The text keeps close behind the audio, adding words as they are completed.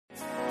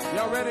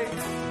Y'all ready?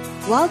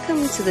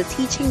 Welcome to the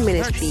teaching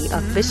ministry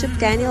of Bishop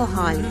Daniel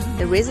Harley,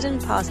 the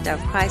resident pastor of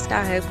Christ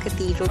Our Hope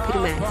Cathedral,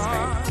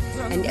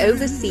 Pietermaritzburg, and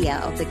overseer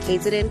of the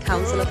KZN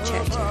Council of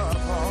Churches.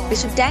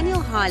 Bishop Daniel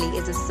Harley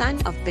is a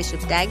son of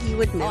Bishop Dag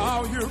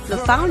Heward-Mills, the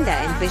founder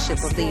and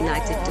bishop of the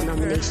United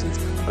Denominations,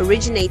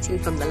 originating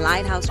from the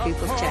Lighthouse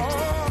Group of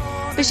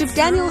Churches. Bishop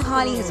Daniel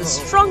Harley has a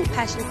strong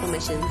passion for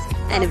missions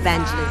and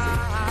evangelism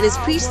and has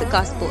preached the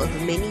gospel over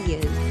many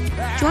years.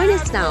 Join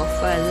us now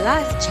for a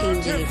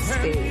life-changing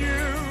experience.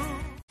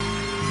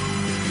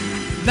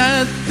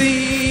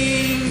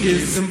 Nothing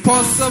is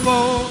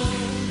impossible.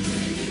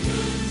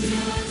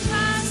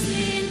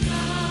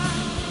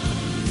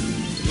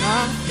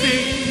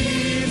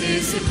 Nothing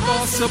is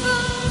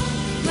impossible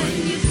when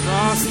you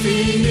trust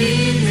in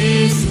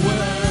His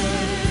word.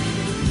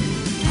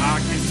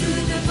 Hearken to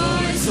the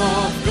voice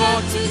of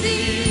God to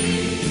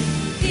thee.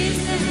 Is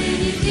there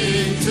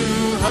anything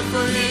too hard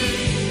for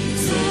Him?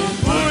 So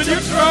put your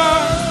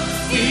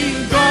trust in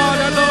God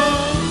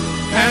alone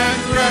and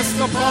rest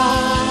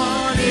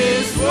upon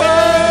His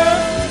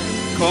word.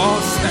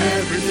 'Cause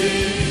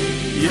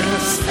everything,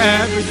 yes,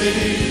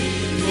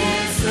 everything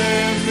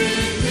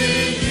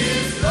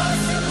is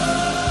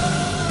possible.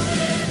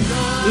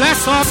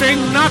 Let's all sing,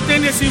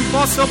 nothing is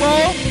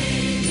impossible.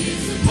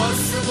 It's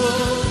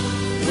impossible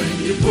when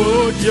you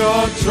put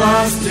your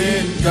trust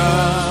in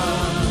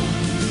God.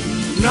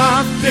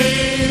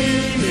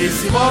 Nothing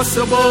is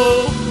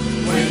impossible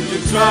when you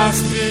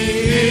trust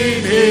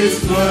in His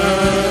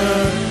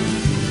word.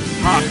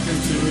 Hearken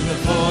to the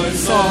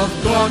voice of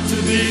God to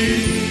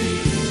thee.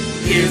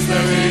 Is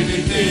there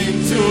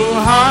anything too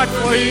hard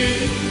for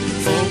Him?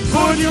 So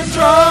put your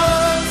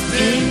trust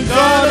in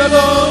God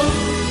alone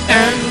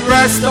and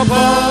rest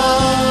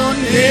upon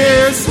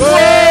His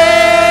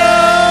word.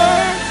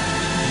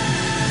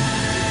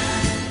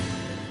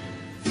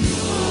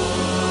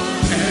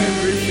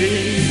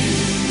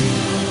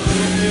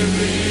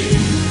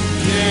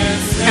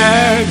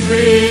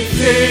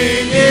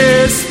 Everything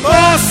is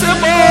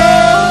possible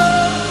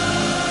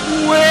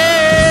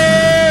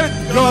with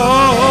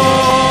God.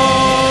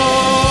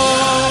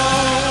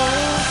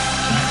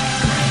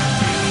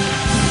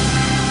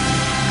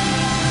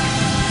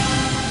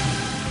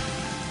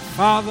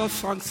 Father,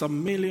 thanks a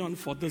million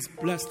for this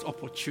blessed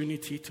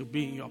opportunity to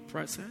be in your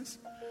presence.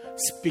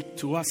 Speak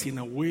to us in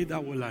a way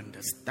that we'll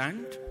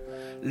understand.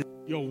 Let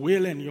your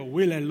will and your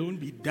will alone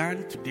be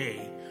done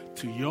today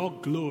to your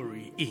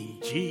glory in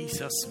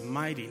Jesus'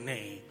 mighty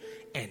name.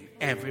 And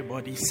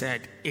everybody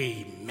said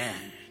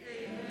amen.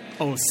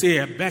 Oh, say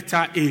a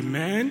better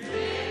amen.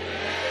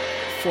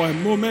 For a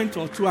moment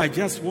or two, I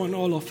just want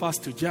all of us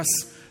to just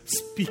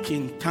speak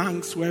in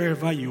tongues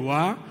wherever you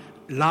are.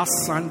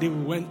 Last Sunday,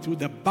 we went through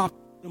the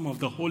baptism of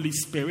the Holy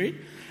Spirit,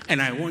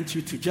 and I want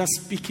you to just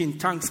speak in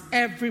tongues.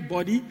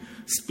 Everybody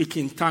speak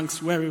in tongues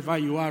wherever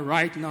you are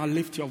right now.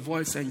 Lift your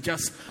voice and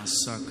just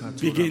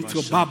begin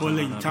to babble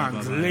in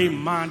tongues. Le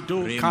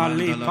mando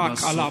kale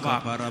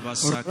pakalaba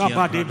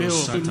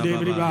rabadebeo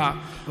kundebriba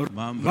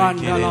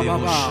bandala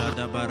baba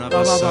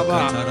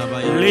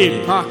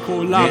le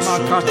pakola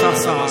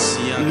makatasa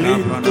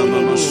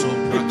lindolo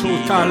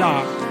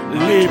totala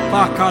le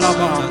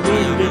pakalaba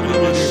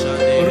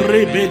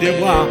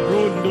rebedewa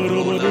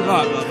rondorobodeba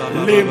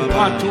le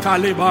pato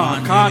kaleba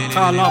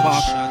katalaba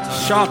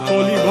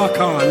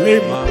Shatolibaka,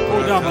 Lema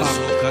Kodaba,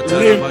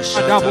 Lema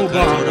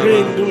Daboba,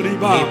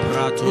 Rendoriba,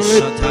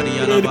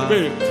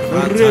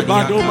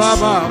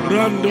 Rebadobaba,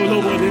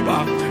 Randolobodiba,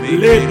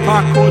 Lepa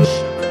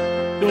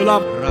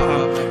Kodolaba,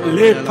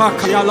 Lepa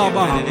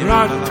Kayalaba,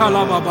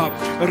 Rantalababa,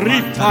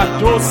 Ripa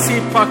Dosi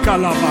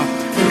Pakalaba,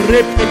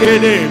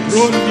 Repede,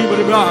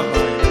 Rondibriba,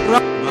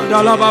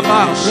 Randalababa,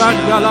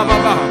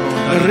 Randalababa,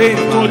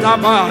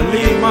 Renkolaba,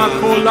 Lema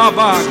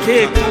Kolaba,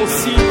 Keto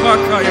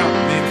Sipakaya.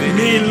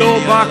 Milo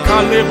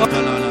bakaleba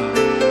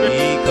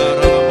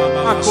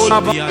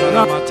akolaba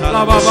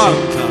lababa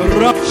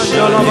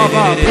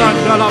randalababa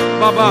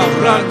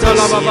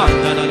randalababa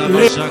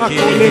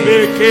lepakolebe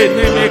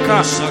kenemeka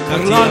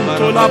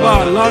lantolaba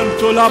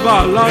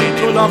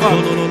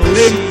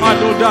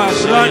lempadoda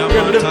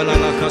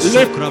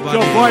lift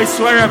your voice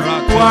wherever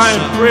you are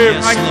and pray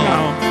right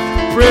now.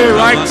 Pray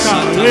right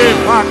now.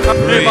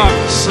 Lepakaleba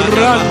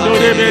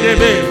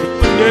randolebedebe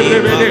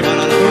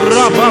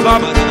Rababa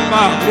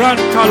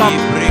Rantalam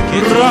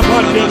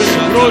Rabadebe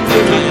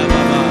Rodebe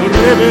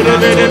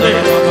Rebedebe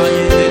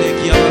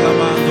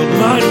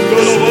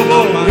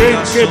Mandolo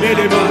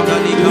Renkebedeba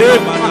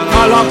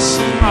Lepakalam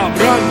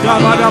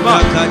Brandabadaba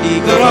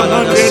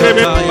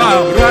Rabadebe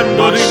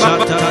Randori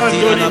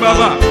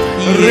Baba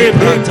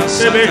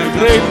Rebedebe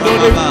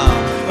Rendori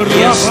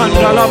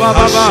Rabandala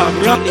Baba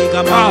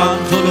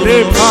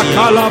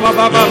Lepakala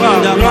Baba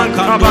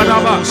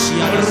Rankabadaba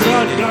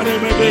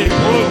Randarebe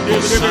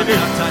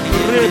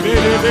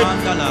Rebedebe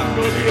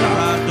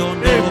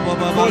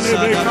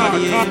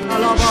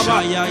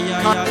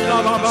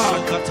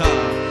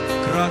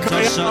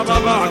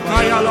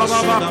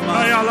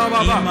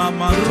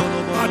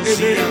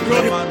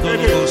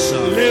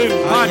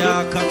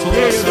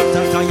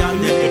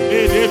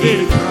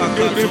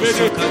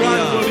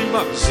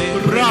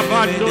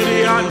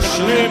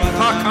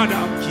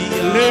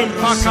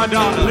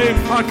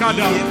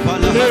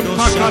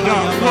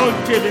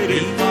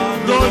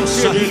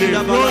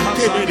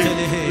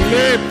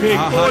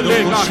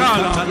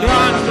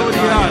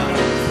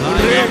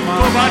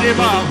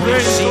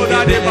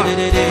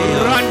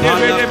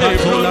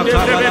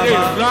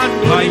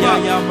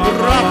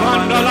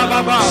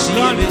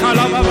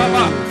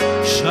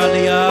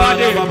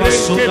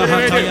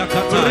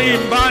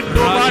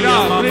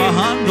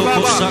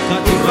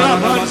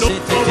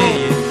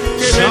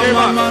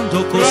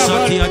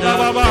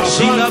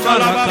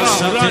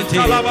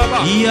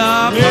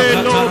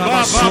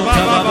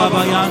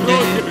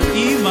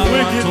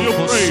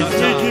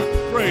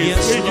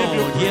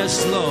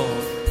Yes,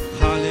 Lord.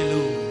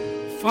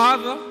 Hallelujah.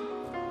 Father,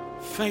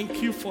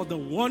 thank you for the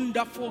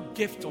wonderful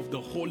gift of the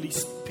Holy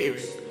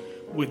Spirit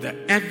with the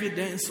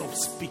evidence of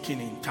speaking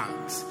in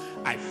tongues.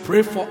 I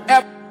pray for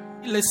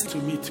everyone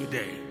listening to me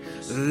today.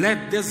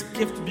 Let this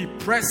gift be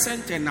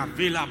present and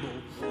available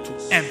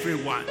to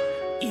everyone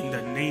in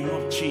the name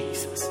of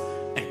Jesus.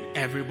 And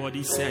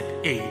everybody said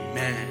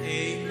amen.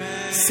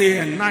 Amen. Say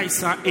a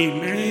nicer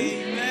amen.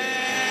 Amen.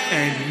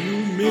 And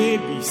you may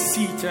be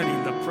seated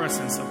in the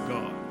presence of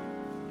God.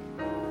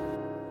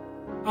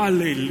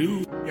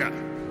 Hallelujah.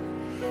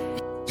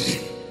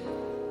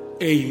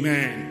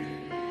 Amen.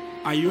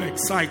 Are you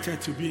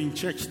excited to be in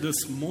church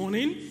this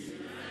morning?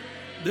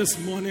 This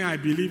morning, I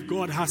believe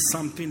God has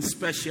something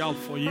special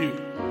for you.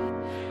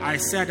 I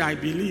said, I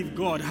believe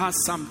God has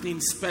something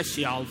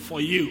special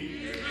for you.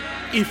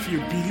 If you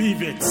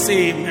believe it,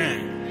 say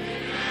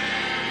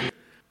amen.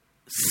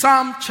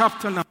 Psalm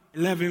chapter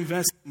 11,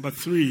 verse number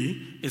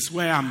 3 is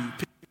where I'm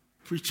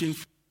preaching.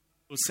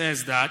 It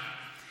says that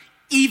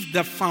if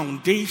the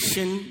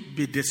foundation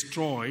be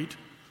destroyed,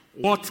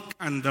 what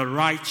can the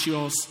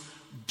righteous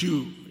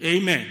do?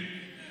 Amen.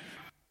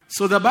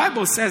 So the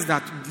Bible says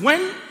that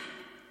when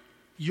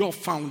your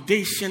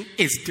foundation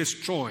is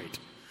destroyed,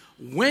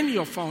 when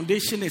your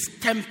foundation is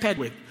tampered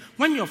with,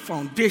 when your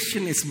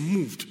foundation is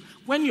moved,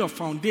 when your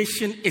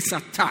foundation is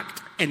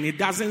attacked and it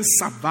doesn't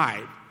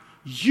survive,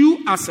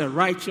 you as a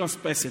righteous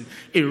person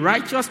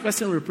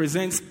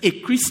represents a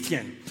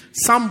Christian,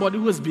 somebody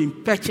who has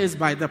been purchased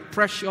by the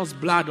precious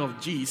blood of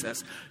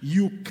Jesus.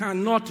 You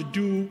cannot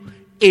do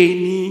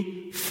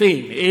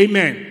anything.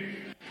 Amen.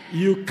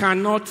 You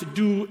cannot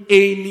do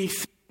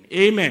anything.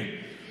 Amen.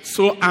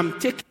 So I'm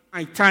taking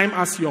my time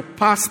as your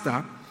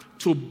pastor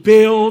to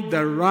build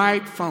the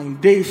right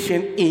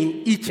foundation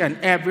in each and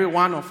every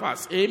one of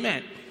us.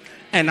 Amen.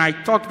 And I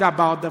talked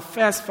about the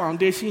first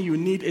foundation you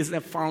need is the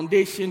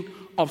foundation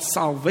of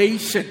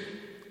salvation.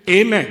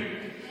 Amen.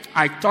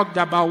 I talked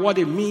about what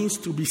it means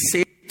to be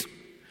saved,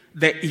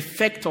 the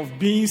effect of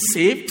being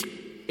saved.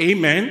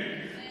 Amen.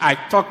 I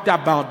talked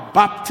about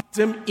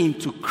baptism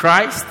into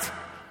Christ,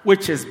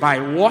 which is by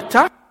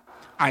water.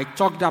 I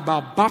talked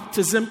about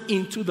baptism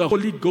into the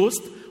Holy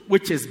Ghost,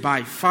 which is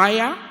by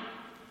fire,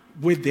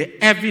 with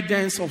the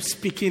evidence of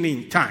speaking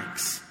in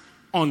tongues.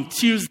 On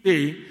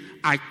Tuesday,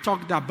 I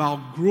talked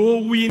about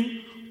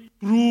growing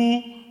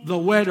through the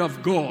Word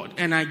of God,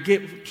 and I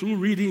gave through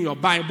reading your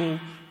Bible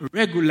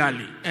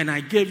regularly, and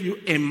I gave you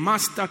a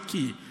master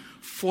key.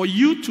 For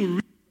you to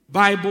read the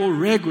Bible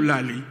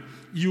regularly,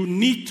 you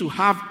need to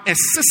have a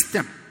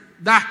system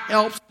that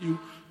helps you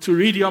to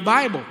read your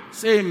Bible.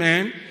 Say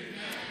amen. Amen.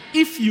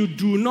 If you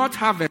do not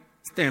have a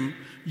system,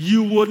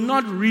 you will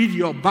not read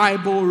your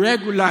Bible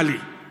regularly.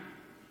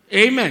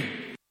 Amen.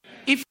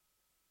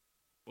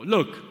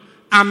 Look,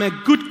 I'm a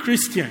good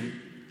Christian.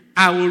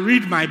 I will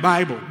read my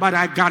Bible, but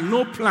I got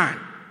no plan.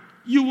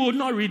 You will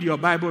not read your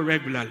Bible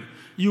regularly.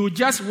 You will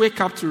just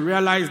wake up to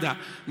realize that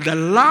the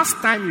last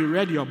time you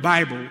read your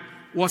Bible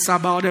was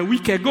about a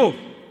week ago.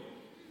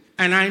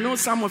 And I know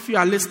some of you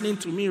are listening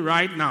to me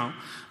right now.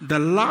 The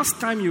last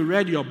time you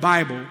read your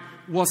Bible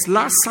was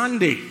last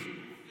Sunday.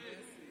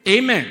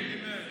 Amen.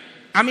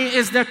 I mean,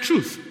 it's the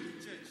truth.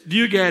 Do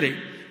you get it?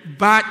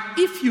 But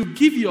if you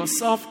give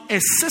yourself a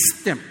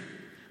system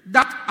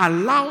that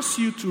allows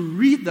you to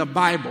read the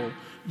Bible,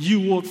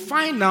 you will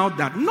find out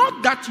that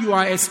not that you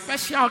are a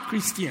special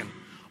Christian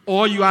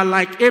or you are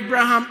like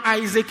Abraham,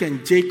 Isaac,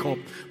 and Jacob,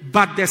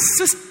 but the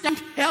system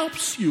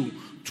helps you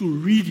to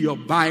read your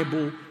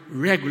Bible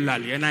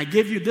regularly. And I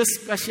gave you this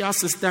special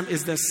system.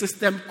 Is the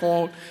system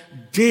called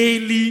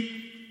Daily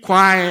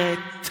Quiet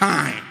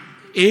Time.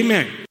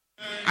 Amen.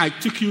 I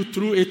took you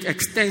through it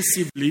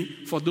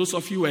extensively for those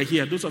of you who are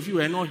here. Those of you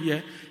who are not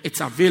here,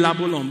 it's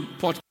available on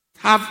podcast.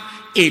 Have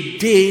a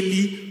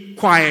daily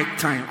quiet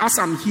time. As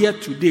I'm here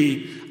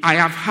today, I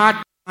have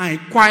had my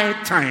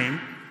quiet time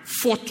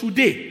for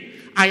today.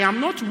 I am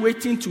not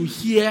waiting to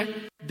hear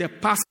the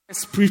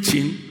pastor's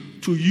preaching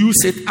to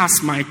use it as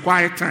my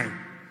quiet time.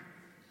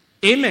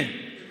 Amen. Amen.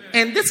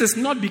 And this is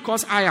not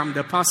because I am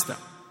the pastor.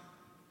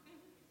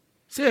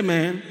 Say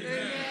amen.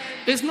 Amen.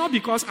 It's not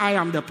because I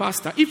am the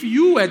pastor. If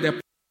you were the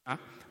pastor,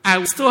 I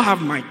will still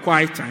have my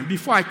quiet time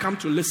before I come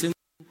to listen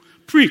to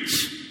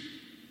preach.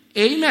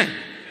 Amen.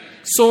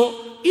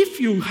 So if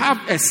you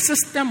have a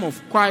system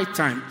of quiet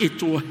time,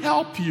 it will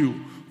help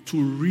you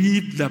to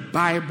read the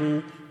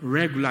Bible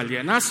regularly.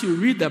 And as you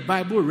read the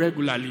Bible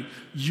regularly,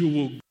 you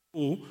will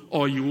go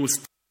or you will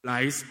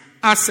stabilize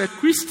as a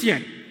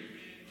Christian.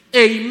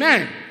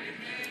 Amen.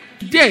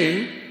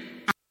 Today,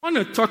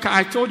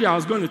 I told you I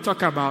was going to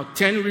talk about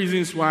 10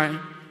 reasons why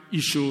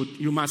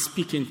you must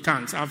speak in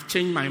tongues. I've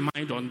changed my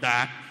mind on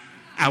that.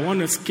 I want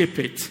to skip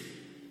it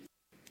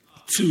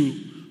to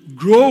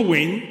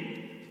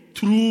growing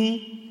through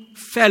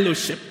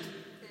fellowship.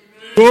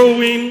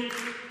 Growing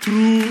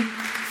through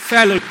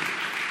fellowship.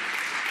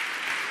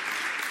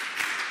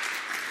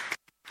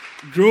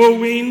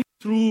 Growing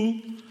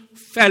through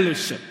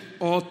fellowship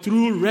or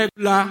through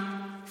regular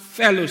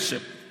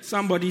fellowship.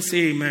 Somebody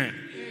say amen.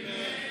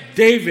 Amen.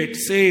 David,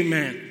 say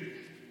amen.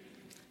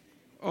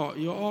 Oh,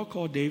 you're all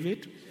called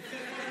David?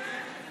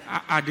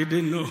 I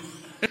didn't know.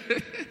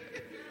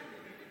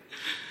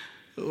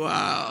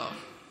 Wow.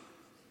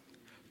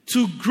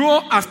 To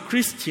grow as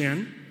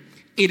Christian,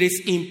 it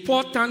is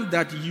important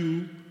that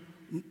you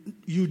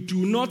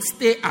do not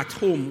stay at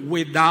home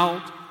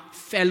without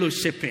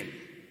fellowshipping.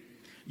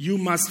 You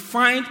must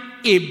find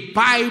a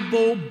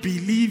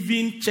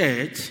Bible-believing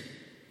church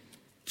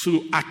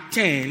to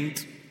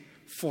attend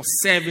for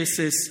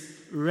services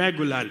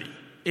regularly.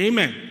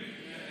 Amen.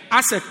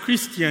 As a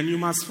Christian, you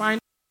must find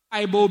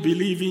a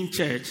Bible-believing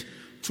church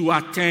to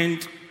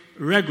attend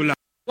regularly.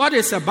 What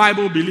is a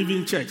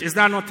Bible-believing church? Is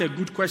that not a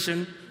good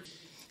question?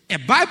 A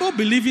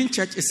Bible-believing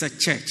church is a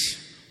church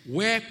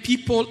where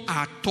people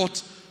are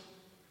taught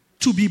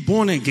to be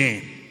born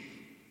again.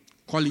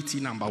 Quality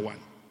number one.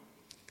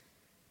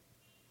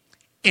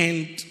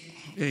 And,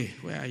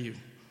 where are you?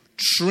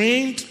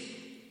 Trained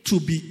to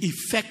be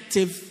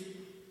effective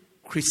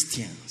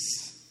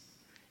Christians.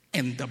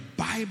 And the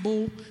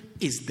Bible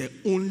is the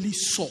only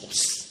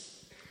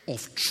source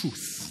of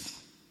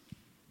truth.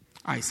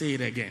 I say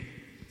it again.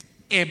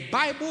 A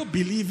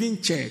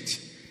Bible-believing church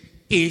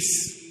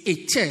is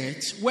a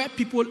church where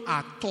people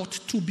are taught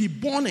to be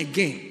born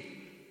again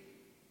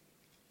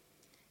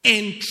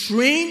and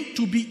trained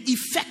to be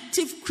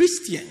effective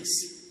Christians.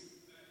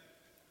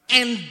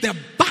 And the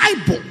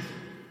Bible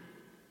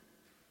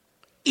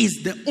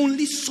is the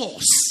only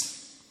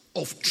source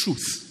of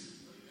truth.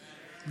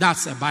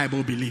 That's a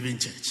Bible-believing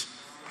church.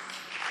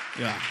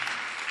 Yeah.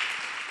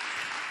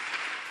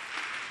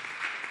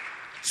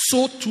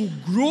 So to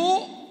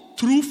grow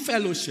through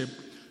fellowship,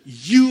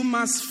 you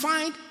must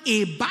find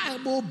a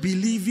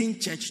Bible-believing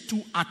church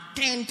to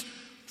attend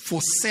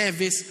for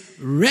service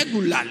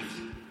regularly.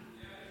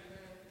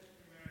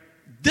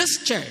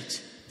 This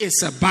church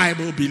is a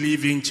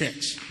Bible-believing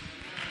church.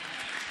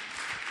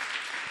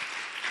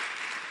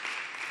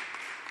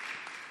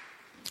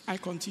 I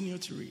continue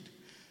to read.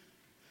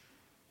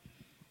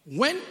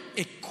 When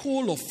a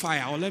coal of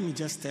fire, or let me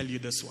just tell you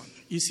this one.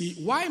 You see,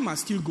 why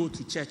must you go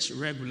to church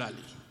regularly?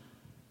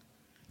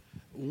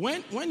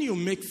 When you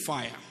make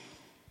fire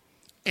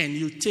and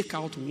you take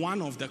out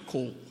one of the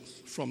coals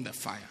from the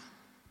fire,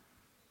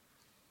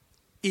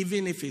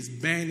 even if it's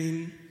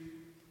burning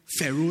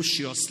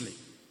ferociously,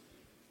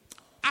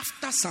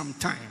 after some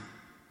time,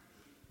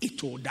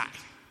 it will die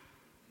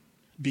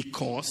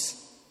because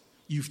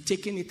you've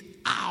taken it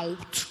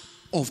out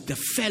of the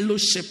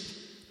fellowship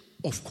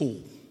of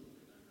coal,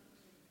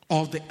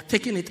 or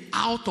taking it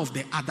out of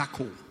the other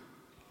coal.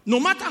 No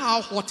matter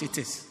how hot it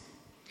is,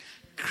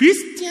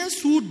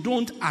 Christians who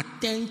don't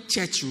attend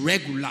church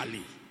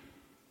regularly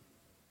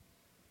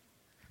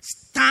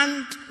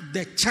stand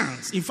the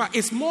chance. In fact,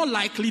 it's more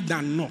likely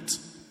than not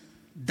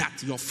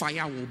that your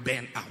fire will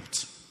burn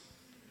out.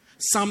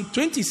 Psalm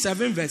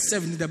 27 verse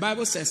 7, the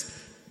Bible says,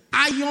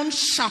 iron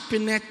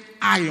sharpeneth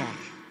iron.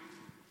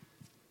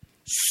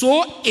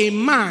 So a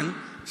man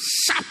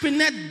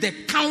sharpeneth the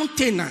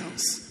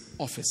countenance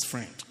of his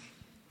friend.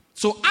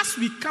 So as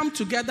we come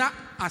together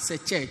as a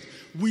church,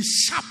 we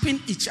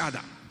sharpen each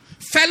other.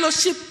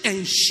 Fellowship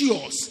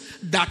ensures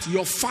that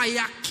your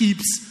fire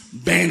keeps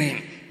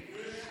burning.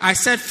 I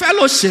said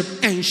fellowship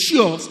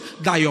ensures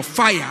that your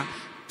fire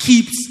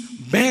keeps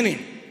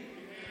burning.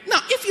 Now,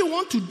 if you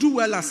want to do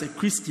well as a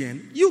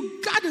Christian,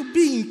 you got to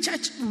be in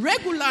church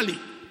regularly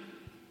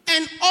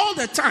and all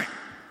the time.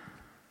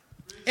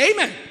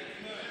 Amen.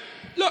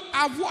 Look,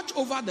 I've watched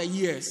over the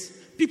years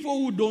people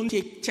who don't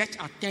take church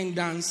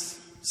attendance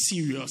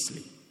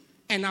seriously.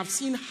 And I've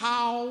seen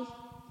how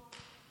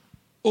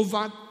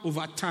over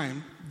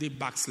time they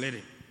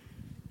backsliding.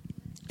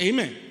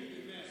 Amen.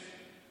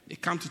 They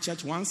come to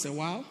church once a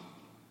while.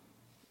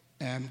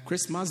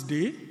 Christmas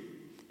Day,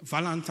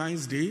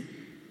 Valentine's Day,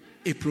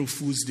 April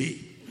Fool's Day.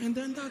 And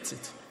then that's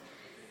it.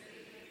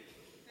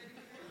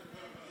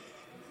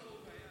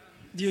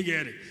 Do you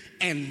get it?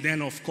 And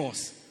then, of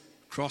course,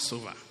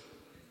 crossover.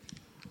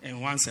 And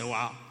once a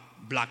while,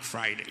 Black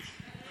Friday.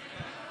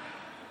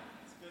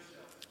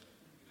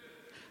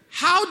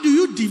 How do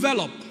you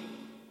develop?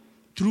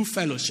 Through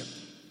fellowship.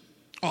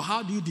 Or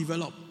how do you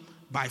develop?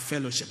 By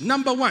fellowship.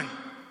 Number one,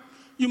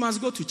 you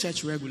must go to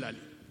church regularly.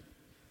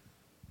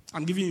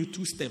 I'm giving you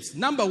 2 steps.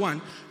 Number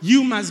 1,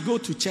 you must go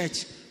to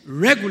church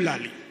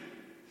regularly.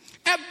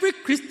 Every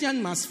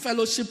Christian must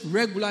fellowship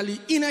regularly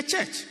in a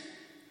church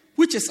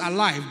which is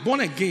alive, born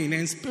again,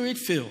 and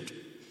spirit-filled.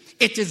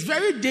 It is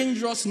very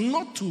dangerous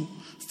not to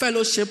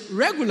fellowship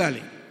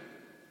regularly.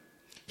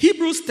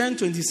 Hebrews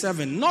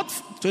 10:27,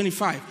 not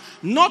 25,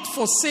 not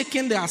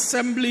forsaking the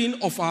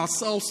assembling of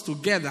ourselves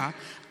together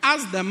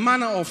as the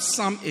manner of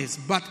some is,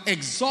 but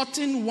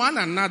exhorting one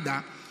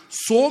another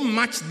so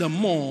much the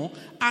more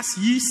as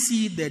ye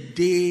see the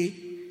day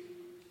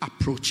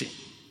approaching.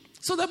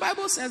 So the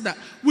Bible says that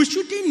we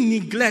shouldn't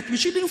neglect, we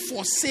shouldn't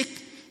forsake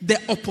the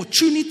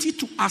opportunity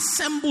to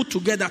assemble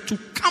together, to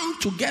come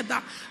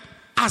together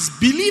as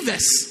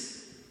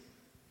believers.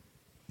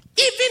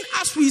 Even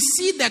as we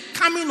see the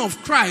coming of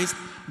Christ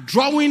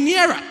drawing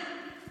nearer.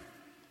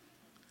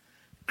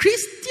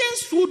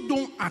 Christians who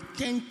don't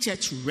attend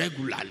church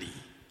regularly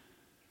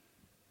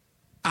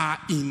are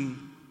in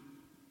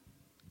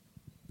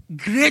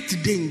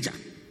great danger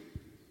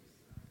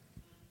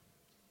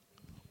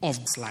of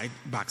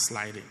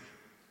backsliding.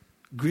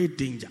 Great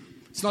danger.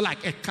 It's not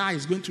like a car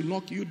is going to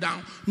knock you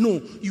down.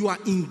 No, you are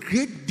in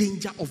great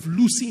danger of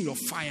losing your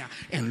fire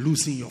and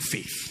losing your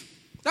faith.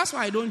 That's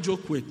why I don't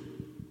joke with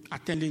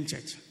attending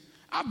church.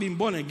 I've been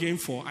born again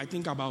for, I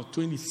think, about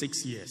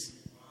 26 years.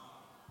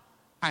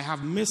 I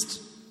have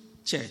missed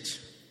church,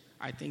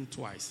 I think,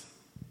 twice.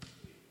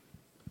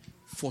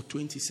 For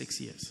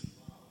 26 years.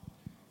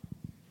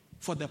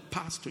 For the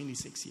past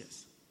 26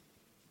 years.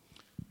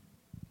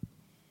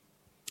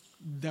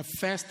 The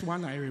first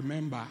one I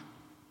remember,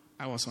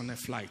 I was on a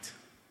flight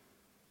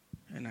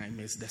and I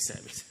missed the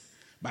service.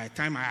 By the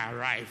time I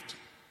arrived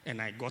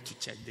and I got to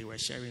church, they were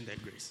sharing the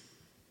grace.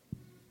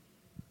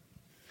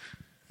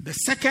 The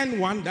second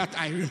one that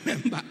I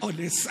remember on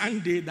a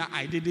Sunday that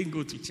I didn't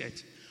go to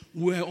church,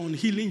 we were on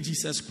Healing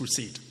Jesus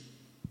Crusade.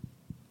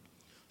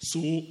 So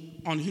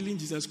on Healing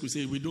Jesus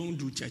Crusade, we don't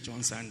do church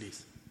on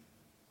Sundays.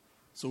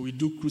 So we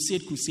do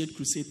crusade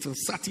till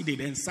Saturday,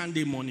 then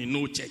Sunday morning,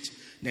 no church.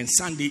 Then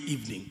Sunday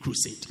evening,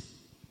 crusade.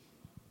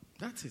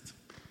 That's it.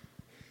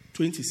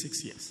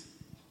 26 years.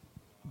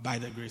 By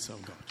the grace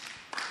of God.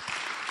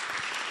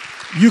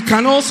 You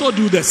can also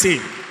do the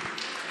same.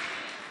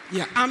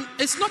 Yeah,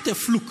 it's not a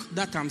fluke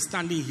that I'm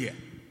standing here.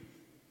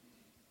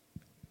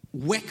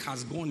 Work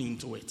has gone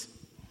into it.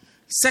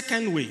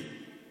 Second way.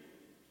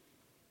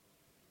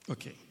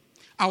 Okay.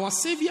 Our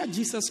Savior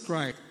Jesus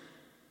Christ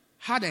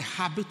had a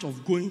habit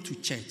of going to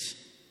church.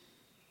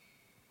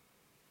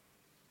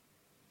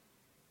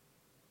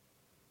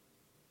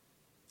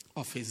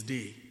 Of his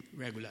day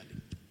regularly.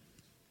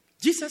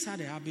 Jesus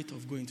had a habit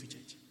of going to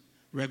church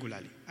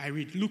regularly. I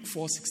read Luke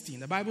 4:16.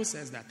 The Bible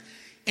says that.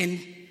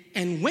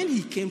 And when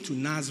he came to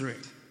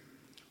Nazareth,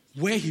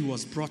 where he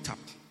was brought up,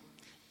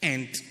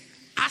 and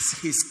as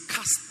his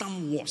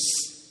custom was,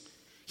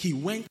 he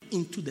went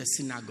into the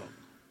synagogue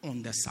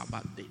on the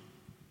Sabbath day.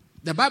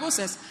 The Bible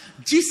says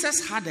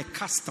Jesus had a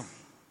custom.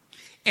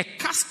 A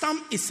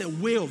custom is a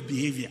way of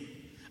behavior,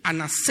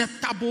 an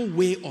acceptable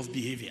way of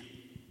behavior.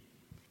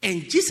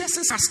 And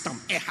Jesus'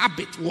 custom, a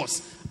habit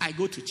was, I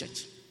go to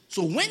church.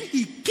 So when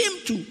he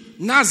came to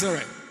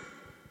Nazareth,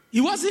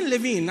 he wasn't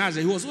living in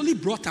Nazareth. He was only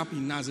brought up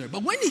in Nazareth.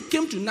 But when he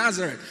came to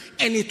Nazareth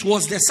and it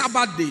was the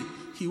Sabbath day,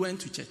 he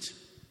went to church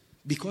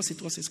because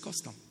it was his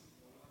custom.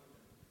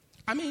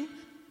 I mean,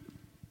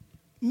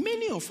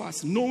 many of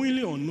us,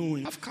 knowingly or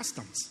unknowingly, have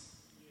customs.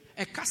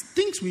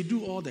 Things we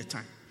do all the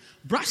time.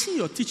 Brushing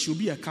your teeth should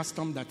be a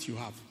custom that you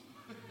have.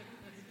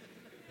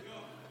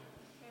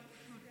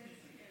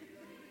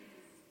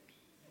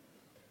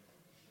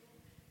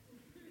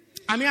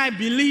 I mean, I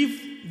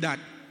believe that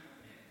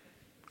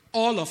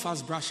all of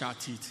us brush our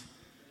teeth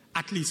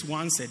at least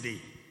once a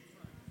day,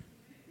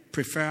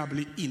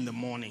 preferably in the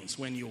mornings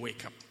when you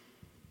wake up.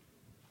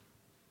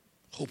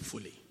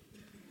 Hopefully.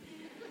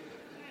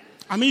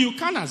 I mean, you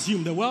can't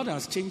assume. The world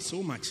has changed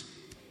so much.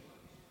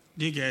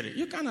 Do you get it?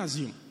 You can't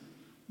assume.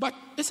 But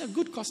it's a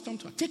good custom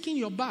to taking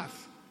your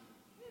bath.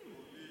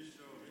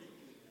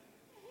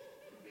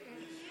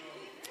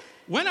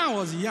 When I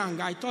was young,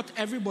 I thought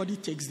everybody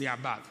takes their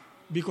bath.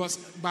 Because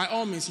by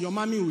all means, your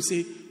mommy will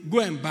say, go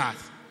and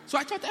bath. So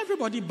I thought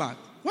everybody bath.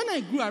 When I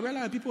grew, I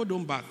realized people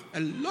don't bath. A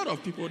lot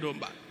of people don't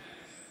bath.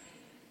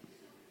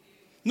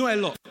 No, a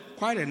lot.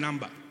 Quite a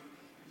number.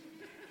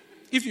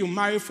 If you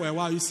marry for a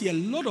while, you see a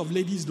lot of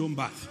ladies don't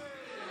bath.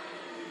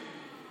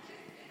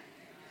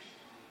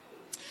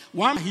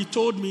 One, he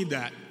told me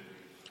that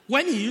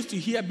when he used to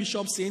hear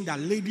Bishop saying that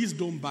ladies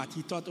don't bath,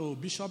 he thought, oh,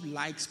 Bishop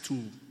likes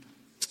to.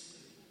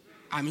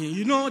 I mean,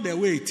 you know the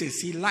way it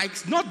is. He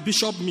likes, not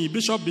Bishop me,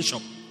 Bishop.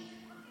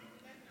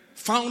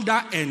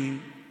 Founder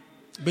and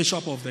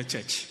Bishop of the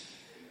church.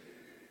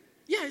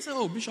 Yeah, he said,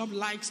 oh, Bishop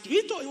likes to.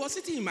 He was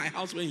sitting in my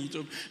house when he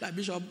told that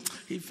Bishop,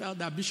 he felt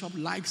that Bishop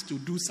likes to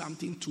do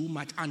something too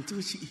much until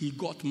he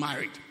got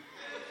married.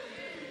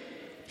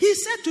 He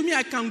said to me,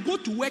 I can go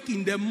to work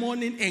in the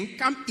morning and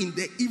come in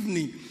the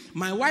evening.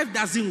 My wife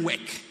doesn't work.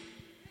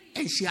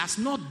 And she has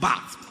not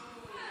bathed.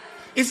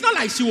 It's not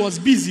like she was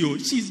busy. Oh.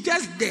 She's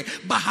just there,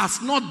 but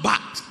has not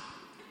bathed.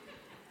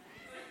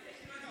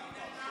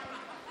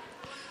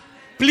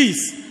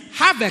 Please,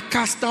 have a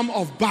custom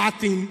of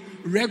bathing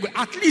regular,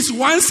 at least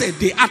once a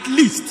day, at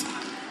least.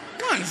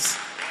 Once.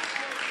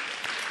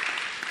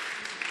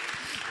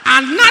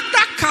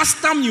 Another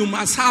custom you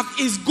must have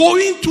is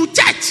going to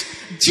church.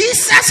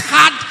 Jesus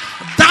had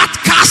that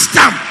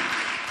custom.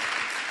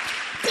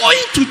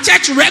 Going to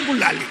church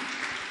regularly.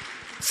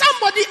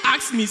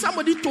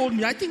 Somebody told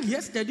me, I think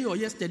yesterday,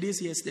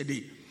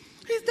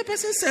 the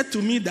person said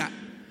to me that,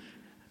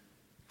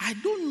 I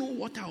don't know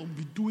what I'll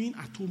be doing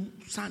at home.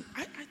 Son,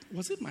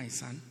 was it my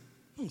son?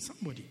 No,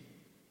 somebody.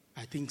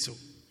 I think so.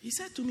 He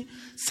said to me,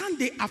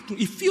 Sunday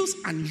afternoon, it feels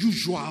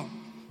unusual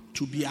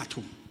to be at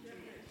home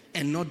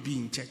and not be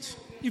in church.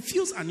 It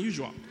feels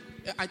unusual.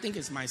 I think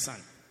it's my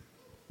son.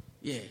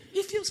 Yeah.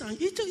 It feels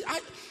unusual.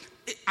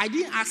 I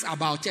didn't ask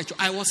about church.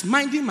 I was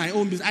minding my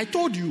own business. I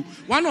told you,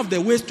 one of the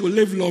ways to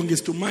live long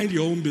is to mind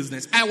your own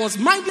business. I was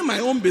minding my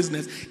own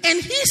business. And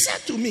he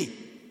said to me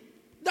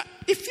that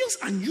it feels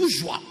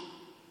unusual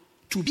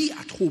to be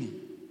at home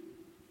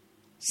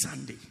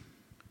Sunday.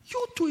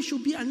 You too, it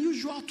should be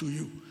unusual to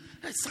you.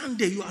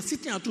 Sunday, you are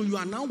sitting at home, you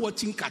are now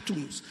watching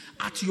cartoons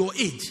at your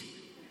age.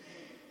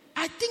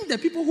 I think the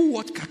people who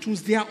watch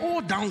cartoons, they are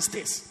all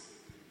downstairs.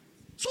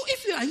 So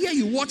if you are here,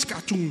 you watch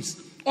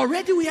cartoons,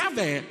 already we have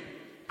an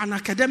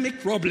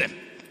academic problem.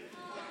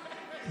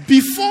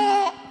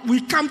 Before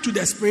we come to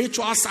the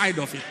spiritual side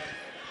of it.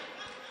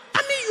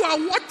 I mean, you are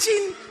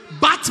watching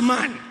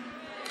Batman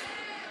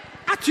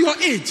at your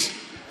age.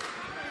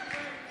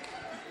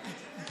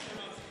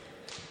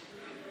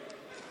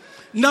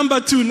 Number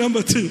two.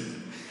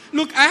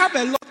 Look, I have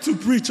a lot to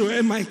preach,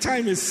 and my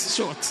time is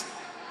short.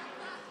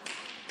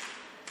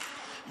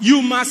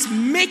 You must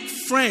make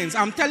friends.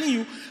 I'm telling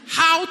you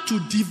how to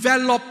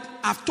develop.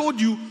 I've told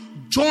you,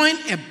 join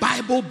a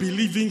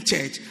Bible-believing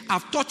church.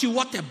 I've taught you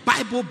what a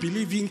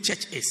Bible-believing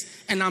church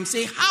is. And I'm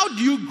saying, how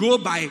do you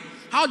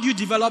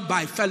develop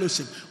by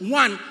fellowship?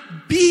 One,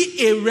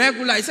 be a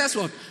regular. It says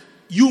what?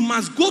 You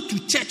must go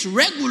to church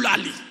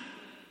regularly.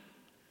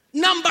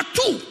 Number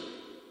two,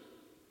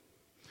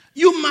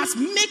 you must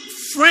make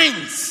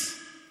friends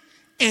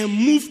and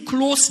move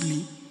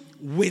closely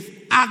with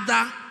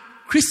other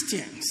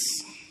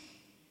Christians.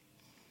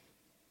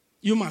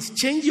 You must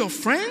change your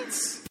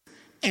friends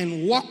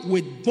and walk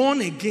with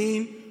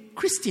born-again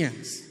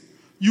Christians.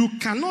 You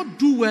cannot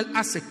do well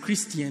as a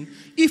Christian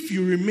if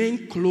you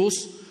remain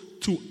close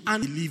to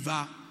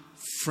unbeliever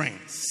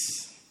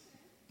friends.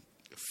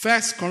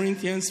 1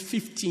 Corinthians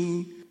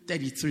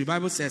 15:33,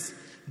 Bible says,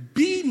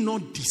 be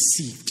not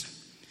deceived.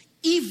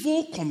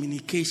 Evil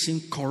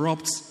communication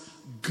corrupts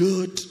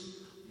good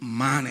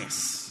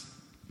manners.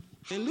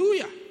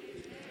 Hallelujah.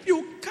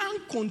 You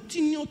can't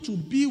continue to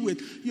be with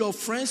your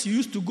friends you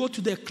used to go to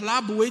the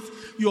club with,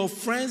 your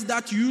friends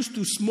that you used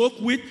to smoke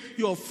with,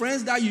 your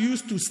friends that you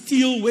used to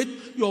steal with,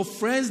 your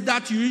friends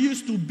that you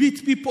used to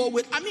beat people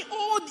with. I mean,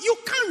 you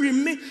can't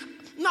remain.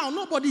 Now,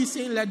 nobody is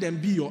saying let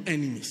them be your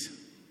enemies.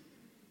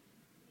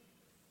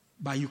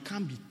 But you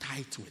can't be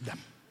tight with them.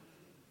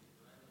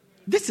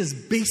 This is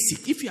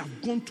basic. If you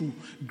have gone to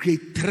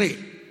grade 3,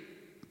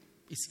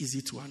 it's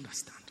easy to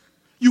understand.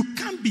 You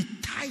can't be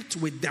tight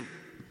with them.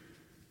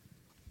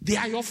 They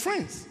are your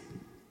friends.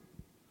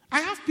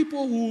 I have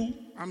people who,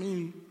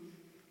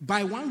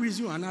 by one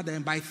reason or another,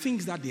 and by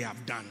things that they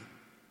have done,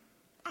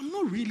 I'm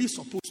not really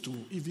supposed to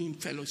even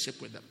fellowship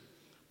with them.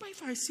 But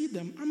if I see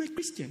them, I'm a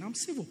Christian, I'm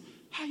civil.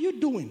 How are you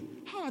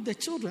doing? How are the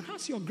children?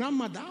 How's your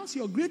grandmother? How's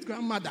your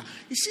great-grandmother?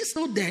 Is she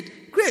still dead?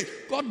 Great.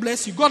 God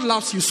bless you. God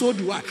loves you. So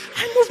do I.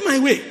 I move my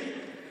way.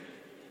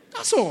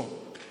 That's all.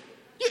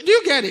 Do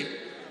you get it?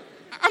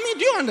 Do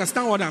you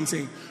understand what I'm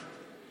saying?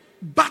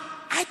 But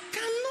I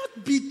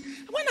cannot be...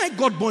 When I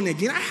got born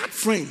again, I had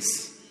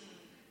friends.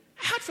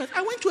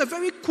 I went to a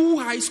very cool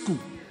high school.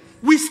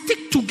 We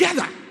stick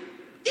together.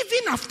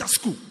 Even after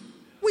school.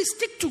 We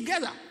stick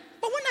together.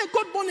 But when I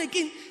got born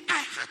again, I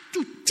had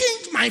to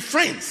change my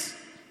friends.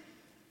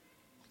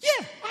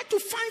 Yeah, I had to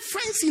find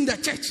friends in the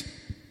church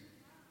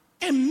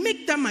and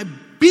make them my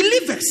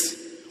believers.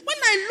 When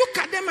I look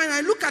at them and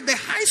I look at the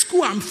high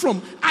school I'm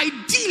from,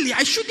 ideally,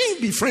 I shouldn't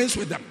be friends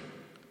with them.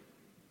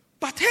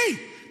 But hey,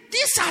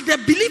 these are the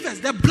believers.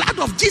 The blood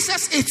of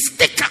Jesus is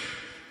thicker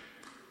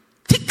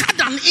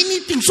than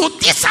anything. So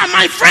these are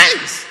my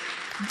friends.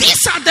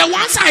 These are the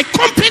ones I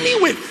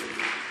company with.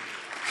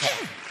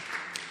 Yeah.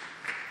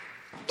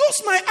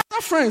 Those my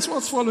other friends.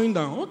 What's following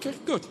down? Okay,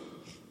 good.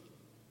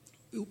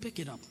 We'll pick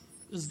it up.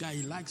 This guy,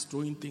 he likes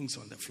throwing things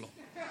on the floor.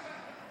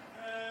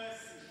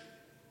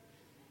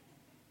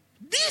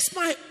 These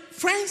my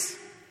friends,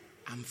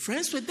 I'm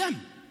friends with them,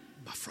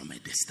 but from a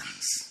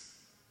distance.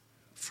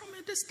 From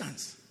a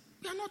distance.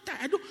 We are not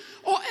tired.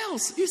 Or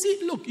else, you see,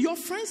 look, your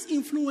friends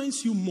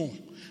influence you more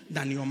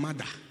than your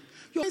mother.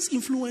 Your friends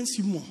influence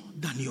you more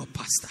than your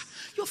pastor.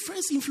 Your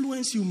friends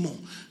influence you more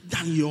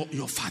than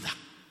your father.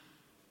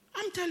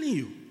 I'm telling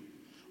you.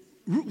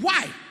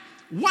 Why?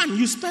 One,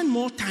 you spend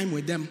more time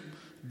with them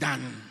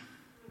than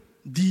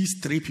these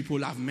 3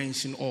 people I've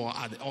mentioned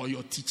or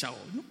your teacher.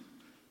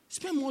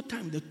 Spend more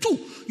time there. 2,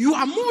 you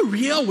are more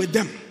real with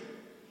them.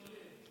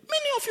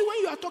 Many of you, when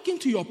you are talking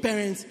to your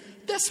parents,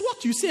 that's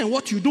what you say and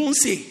what you don't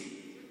say.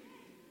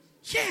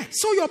 Yeah,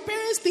 so your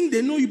parents think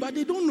they know you, but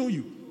they don't know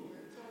you.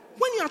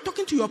 When you are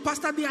talking to your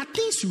pastor, there are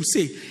things you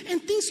say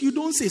and things you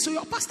don't say. So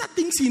your pastor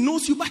thinks he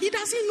knows you, but he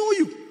doesn't know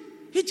you.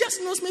 He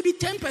just knows maybe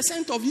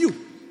 10% of you.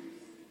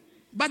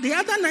 But the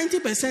other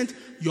 90%,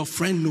 your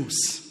friend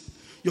knows.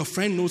 Your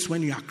friend knows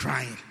when you are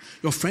crying.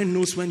 Your friend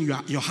knows when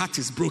your heart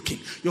is broken.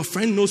 Your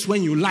friend knows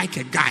when you like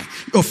a guy.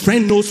 Your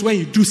friend knows when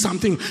you do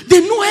something.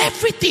 They know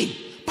everything.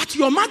 But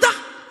your mother,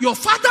 your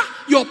father,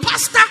 your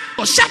pastor,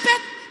 your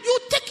shepherd, you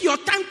take your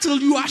time till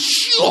you are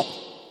sure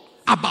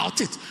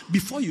about it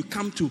before you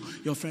come to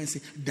your friend and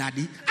say,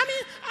 Daddy. I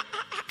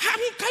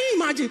mean, can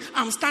you imagine?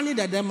 I'm standing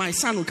there, then my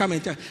son will come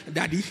and tell,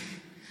 Daddy,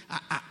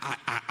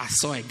 I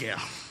saw a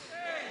girl.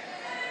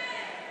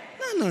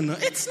 No.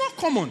 It's not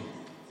common.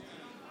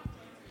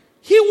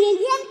 He will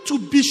want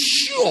to be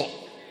sure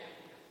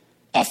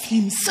of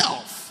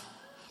himself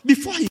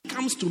before he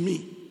comes to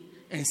me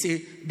and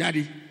say,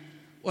 Daddy,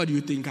 what do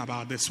you think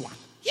about this one?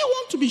 He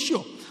want to be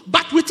sure.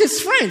 But with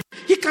his friend,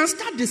 he can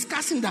start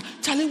discussing that.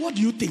 Charlie, what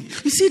do you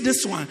think? You see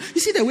this one?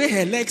 You see the way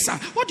her legs are?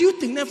 What do you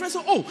think? Their friend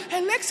says, oh,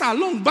 her legs are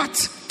long, but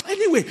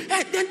anyway,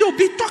 then they'll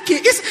be talking.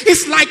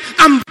 It's like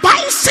I'm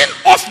bouncing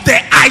off the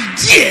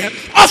idea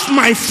of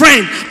my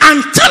friend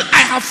until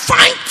I have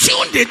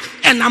fine-tuned it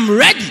and I'm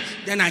ready.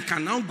 Then I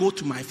can now go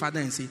to my father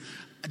and say,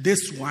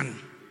 this one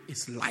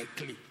is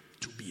likely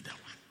to be the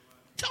one.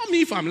 Tell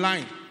me if I'm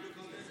lying.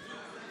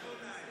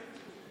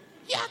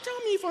 Yeah, tell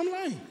me if I'm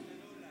lying.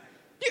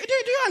 Do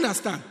you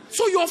understand?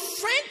 So your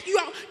friend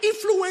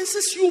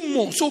influences you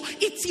more. So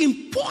it's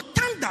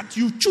important that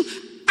you choose.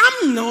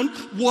 Amnon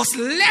was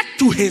led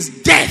to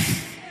his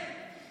death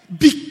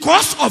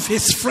because of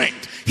his friend.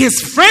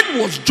 His friend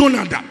was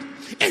Jonadab.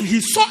 And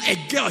he saw a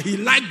girl. He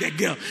liked the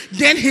girl.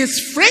 Then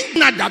his friend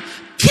Jonadab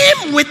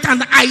came with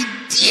an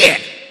idea.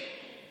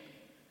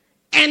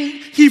 And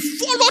he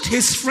followed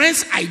his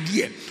friend's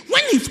idea.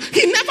 When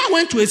he never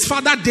went to his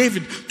father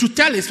David to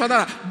tell his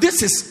father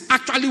this is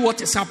actually what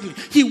is happening.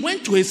 He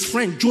went to his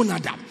friend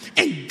Jonadab.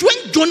 And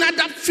when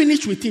Jonadab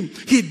finished with him,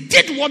 he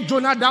did what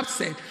Jonadab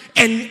said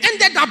and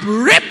ended up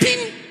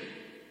raping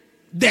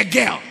the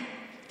girl.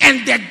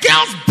 And the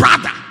girl's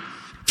brother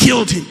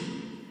killed him.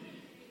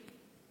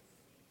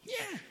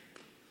 Yeah.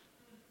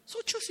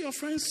 So choose your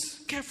friends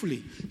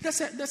carefully.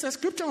 There's a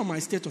scripture on my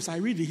status. I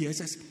read it here. It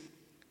says,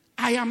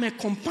 I am a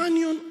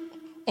companion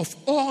of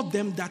all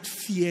them that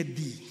fear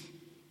thee,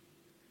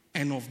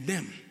 and of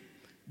them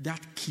that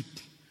keep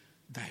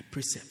thy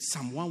precepts.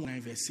 Psalm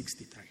 119 verse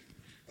 63.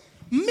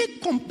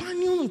 Make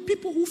companion of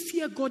people who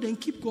fear God and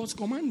keep God's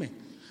commandment.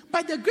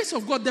 By the grace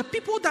of God, the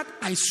people that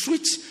I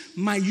switched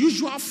my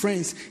usual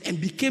friends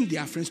and became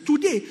their friends,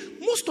 today,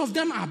 most of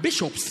them are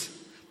bishops,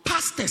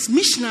 pastors,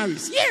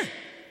 missionaries. Yeah.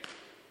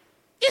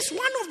 It's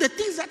one of the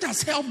things that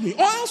has helped me.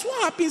 Or else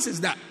what happens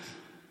is that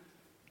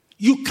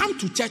you come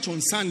to church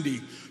on Sunday,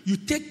 you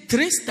take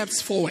 3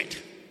 steps forward.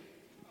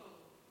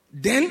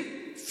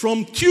 Then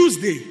from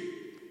Tuesday,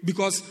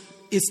 because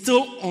it's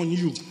still on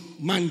you,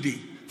 Monday,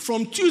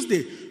 from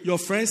Tuesday, your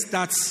friend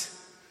starts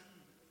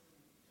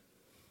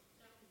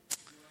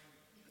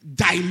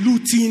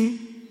diluting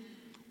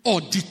or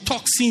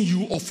detoxing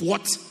you of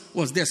what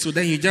was there. So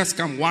then you just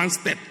come one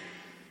step.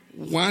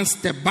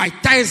 By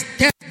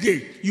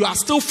Thursday, you are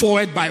still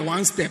forward by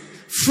 1 step.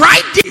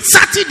 Friday,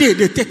 Saturday,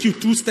 they take you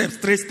 2 steps,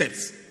 3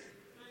 steps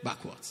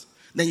backwards.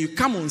 Then you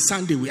come on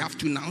Sunday, we have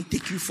to now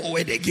take you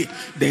forward again.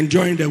 Then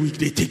during the week,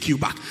 they take you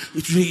back.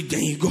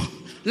 Then you go.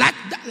 Like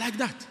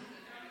that.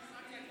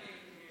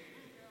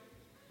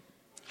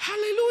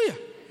 Hallelujah.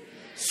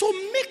 So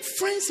make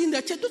friends in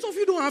the church. Those of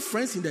you who don't have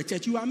friends in the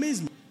church, you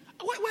amaze me.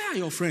 Where are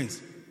your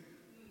friends?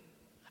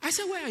 I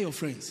said, where are your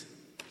friends?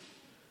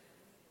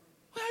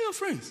 Where are your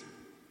friends?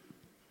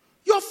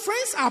 Your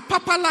friends are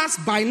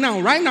papalas by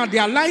now. Right now, they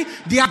are lying.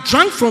 They are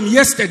drunk from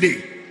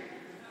yesterday.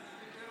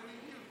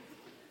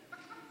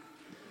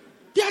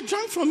 They are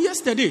drunk from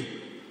yesterday.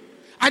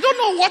 I don't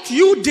know what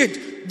you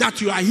did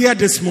that you are here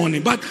this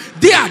morning, but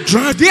they are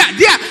drunk. They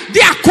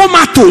are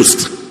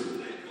comatose.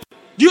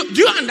 Do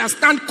you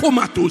understand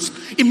comatose?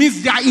 It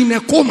means they are in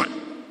a coma.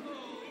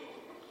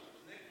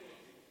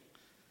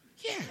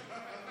 Yeah.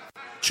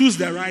 Choose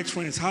the right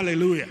friends.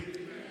 Hallelujah.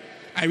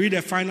 I read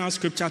the final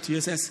scripture to you.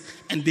 It says,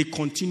 and they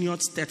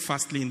continued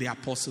steadfastly in the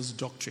apostles'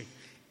 doctrine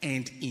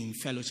and in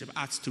fellowship.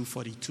 Acts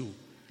 2:42.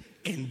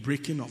 In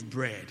breaking of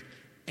bread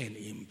and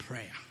in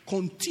prayer.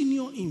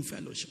 Continue in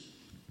fellowship.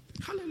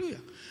 Hallelujah.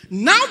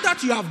 Now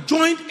that you have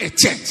joined a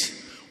church,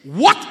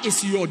 what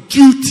is your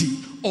duty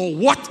or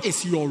what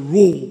is your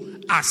role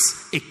as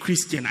a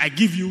Christian? I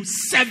give you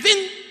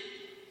 7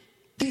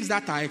 things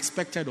that are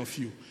expected of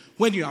you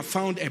when you have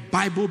found a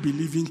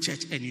Bible-believing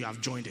church and you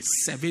have joined it.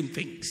 7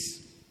 things.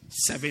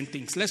 7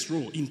 things. Let's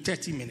roll in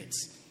 30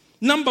 minutes.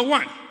 Number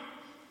 1,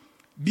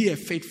 be a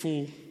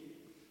faithful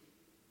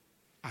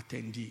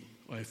attendee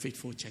or a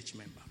faithful church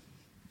member.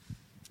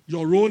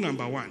 Your role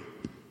number one,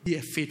 be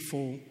a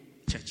faithful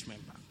church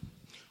member.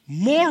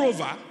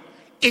 Moreover,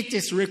 it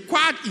is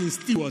required in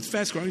stewards,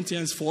 1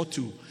 Corinthians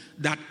 4:2,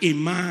 that a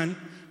man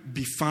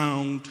be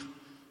found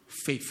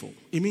faithful.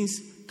 It means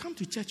come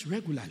to church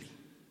regularly.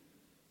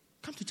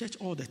 Come to church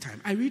all the time.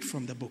 I read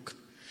from the book.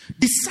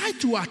 Decide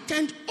to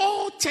attend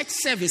all church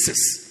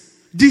services.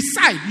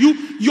 Decide.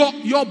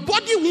 Your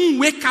body won't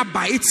wake up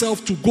by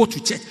itself to go to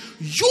church.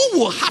 You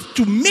will have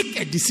to make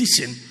a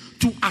decision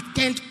to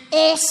attend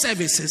all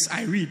services.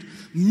 I read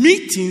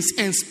meetings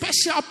and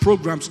special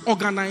programs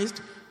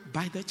organized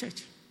by the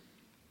church.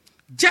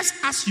 Just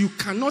as you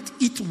cannot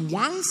eat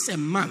once a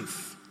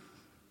month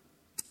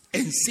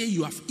and say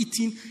you have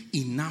eaten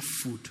enough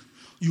food,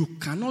 you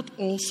cannot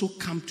also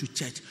come to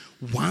church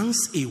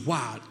once a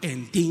while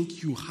and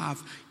think you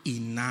have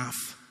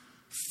enough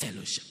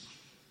fellowship.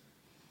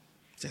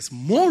 It says,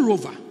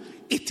 moreover,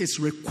 it is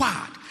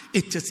required,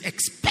 it is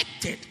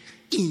expected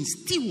in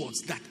stewards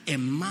that a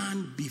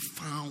man be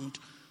found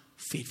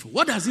faithful.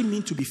 What does it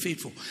mean to be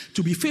faithful?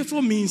 To be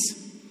faithful means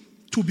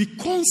to be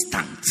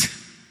constant,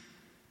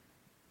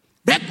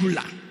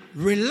 regular,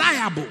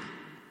 reliable,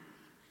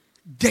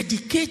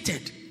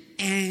 dedicated,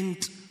 and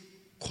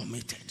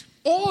committed.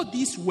 All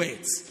these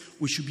words,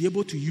 we should be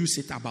able to use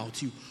it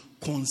about you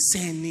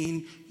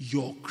concerning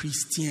your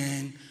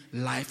Christian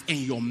life and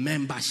your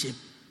membership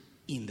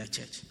in the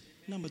church.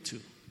 Number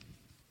 2.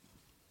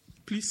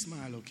 Please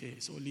smile, okay?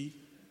 It's only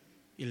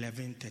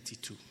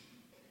 11:32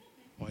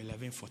 or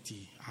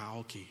 11:40.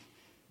 Okay.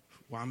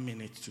 1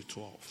 minute to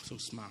 12. So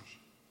smile.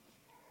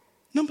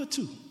 Number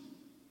 2.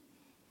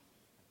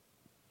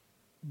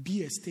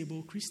 Be a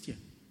stable Christian.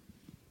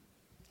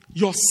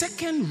 Your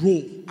second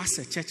role as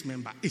a church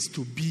member is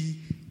to be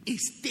a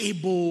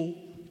stable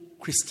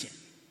Christian.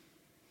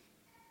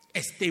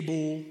 A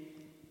stable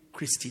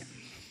Christian.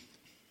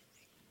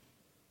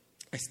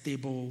 A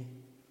stable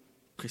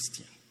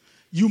Christian.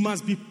 You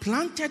must be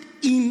planted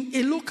in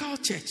a local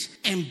church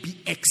and be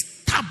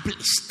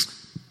established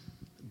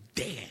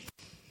there.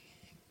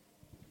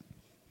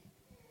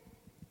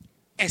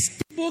 A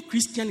stable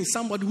Christian is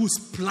somebody who's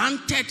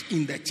planted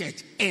in the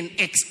church and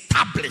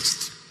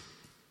established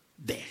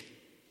there.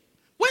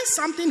 When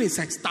something is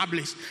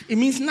established, it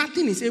means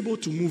nothing is able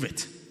to move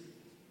it.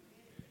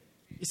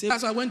 You see,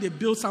 that's why when they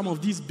build some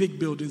of these big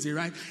buildings, they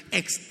write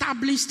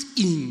established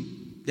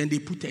in, then they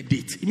put a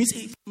date. It means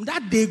from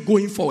that day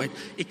going forward,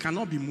 it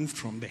cannot be moved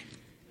from there.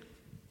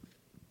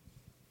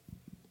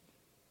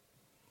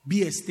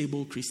 Be a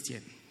stable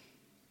Christian.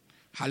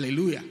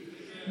 Hallelujah.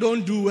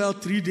 Don't do well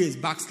 3 days,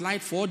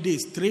 backslide 4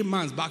 days, 3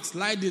 months,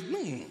 backslide it.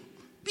 No.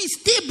 Be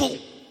stable.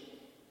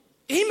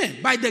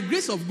 Amen. By the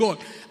grace of God,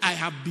 I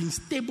have been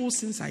stable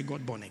since I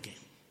got born again.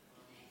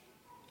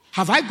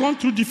 Have I gone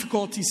through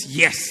difficulties?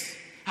 Yes.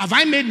 Have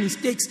I made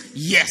mistakes?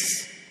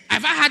 Yes.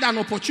 Have I had an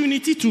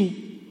opportunity to?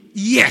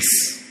 Yes.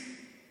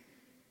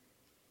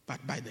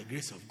 But by the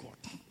grace of God,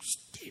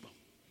 stable.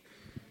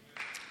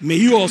 May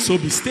you also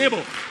be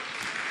stable.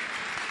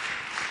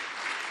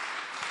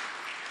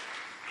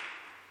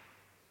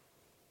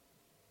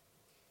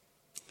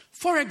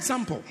 For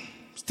example,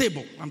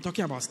 stable. I'm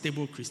talking about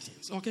stable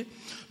Christians, okay?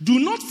 Do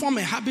not form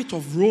a habit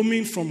of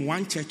roaming from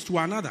one church to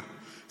another,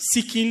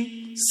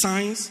 seeking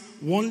signs,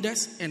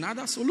 wonders, and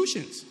other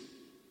solutions.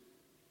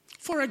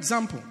 For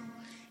example,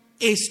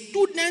 a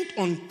student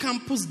on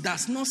campus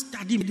does not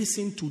study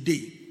medicine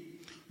today,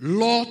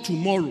 law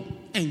tomorrow,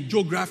 and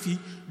geography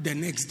the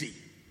next day.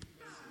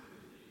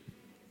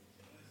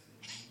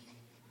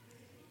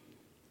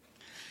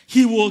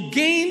 He will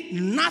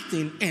gain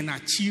nothing and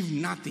achieve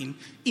nothing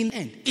in the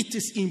end. It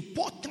is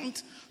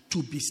important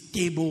to be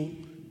stable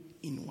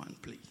in one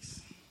place.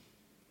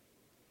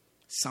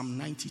 Psalm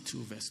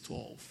 92 verse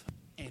 12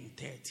 and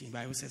 13. The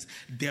Bible says,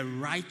 the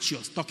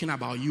righteous, talking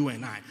about you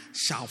and I,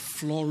 shall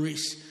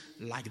flourish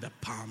like the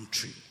palm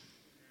tree.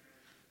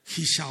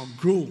 He shall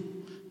grow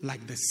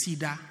like the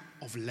cedar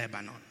of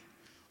Lebanon.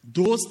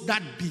 Those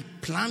that be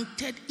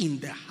planted in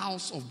the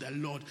house of the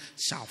Lord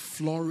shall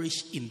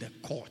flourish in the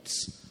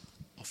courts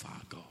of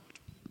our God.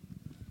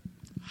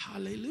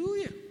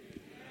 Hallelujah.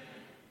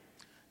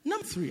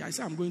 Number 3, I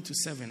said I'm going to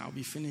 7. I'll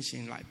be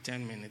finishing in like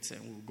 10 minutes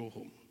and we'll go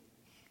home.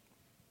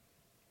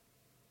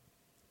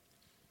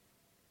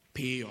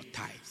 Pay your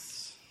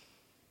tithes.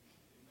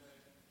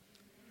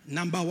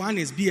 Number 1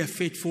 is be a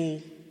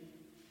faithful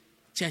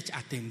church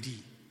attendee.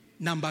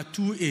 Number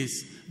 2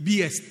 is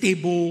be a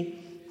stable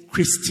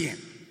Christian.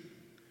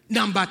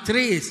 Number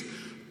 3 is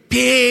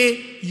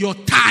pay your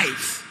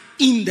tithe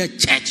in the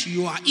church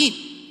you are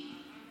in.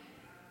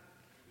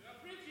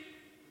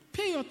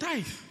 Pay your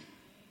tithe.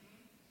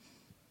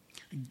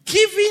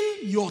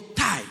 Giving your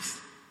tithe,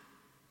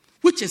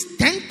 which is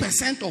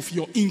 10% of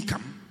your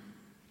income,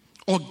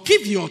 or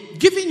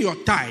giving your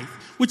tithe,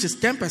 which is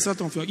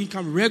 10% of your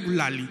income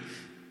regularly,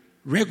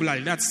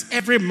 that's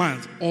every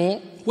month, or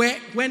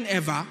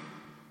whenever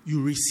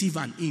you receive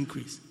an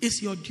increase,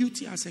 is your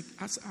duty as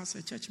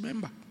a church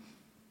member.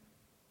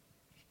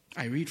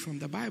 I read from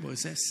the Bible. It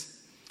says,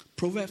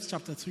 Proverbs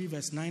chapter 3,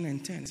 verse 9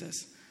 and 10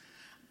 says,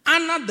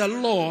 honor the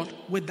Lord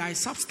with thy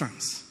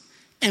substance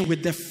and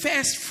with the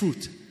first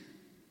fruit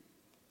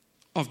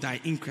of thy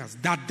increase,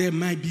 that there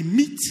might be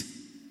meat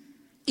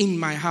in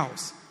my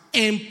house.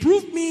 And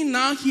prove me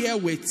now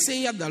herewith,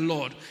 saith the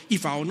Lord,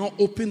 if I will not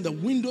open the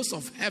windows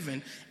of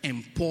heaven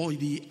and pour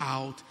thee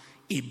out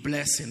a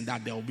blessing,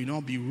 that there will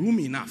not be room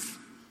enough.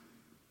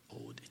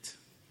 Hold it.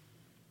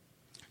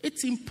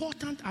 It's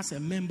important as a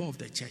member of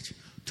the church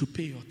to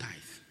pay your tithe.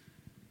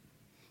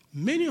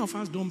 Many of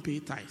us don't pay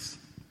tithes.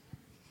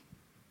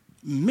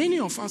 Many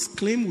of us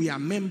claim we are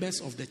members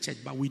of the church,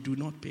 but we do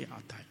not pay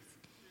our tithe.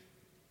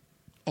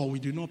 Or we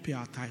do not pay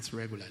our tithes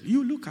regularly.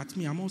 You look at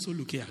me, I'm also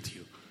looking at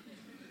you.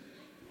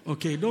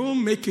 Okay,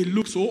 don't make it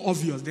look so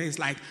obvious. Then it's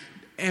like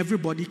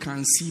everybody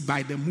can see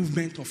by the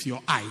movement of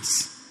your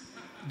eyes.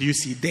 Do you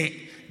see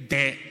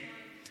the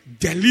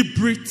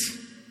deliberate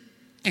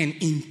and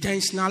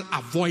intentional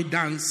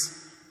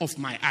avoidance of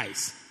my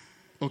eyes?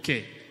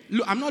 Okay,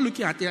 look, I'm not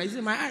looking at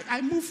it.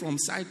 I move from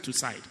side to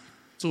side.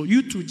 So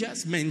you two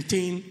just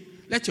maintain,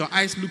 let your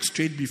eyes look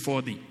straight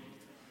before thee.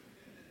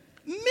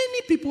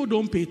 Many people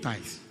don't pay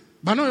tithe.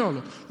 But not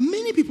all.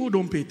 Many people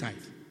don't pay tithe.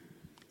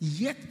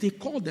 Yet they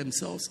call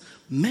themselves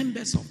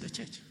members of the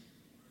church.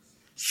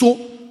 So,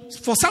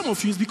 for some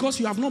of you, it's because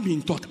you have not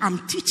been taught.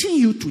 I'm teaching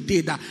you today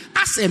that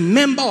as a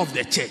member of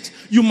the church,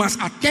 you must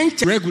attend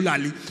church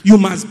regularly, you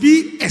must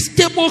be a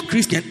stable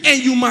Christian,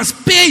 and you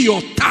must pay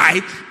your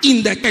tithe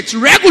in the church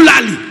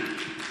regularly.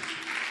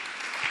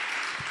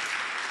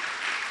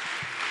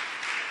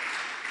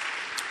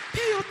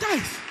 Pay your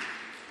tithe.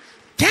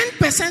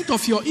 10%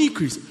 of your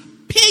increase,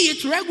 pay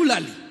it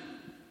regularly.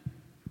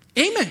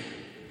 Amen.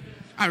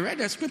 I read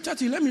the scripture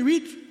to you. Let me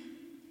read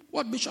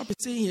what Bishop is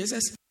saying here. It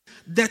says,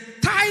 the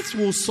tithes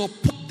will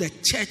support the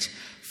church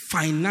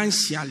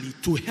financially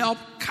to help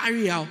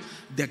carry out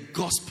the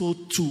gospel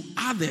to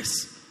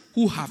others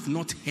who have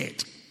not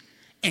heard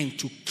and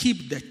to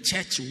keep the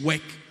church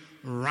work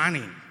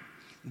running.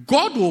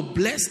 God will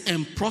bless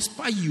and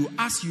prosper you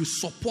as you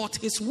support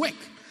his work.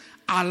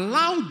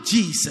 Allow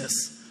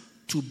Jesus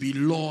to be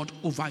Lord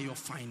over your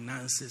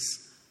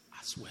finances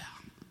as well.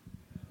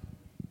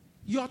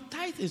 Your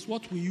tithe is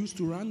what we use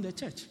to run the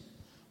church.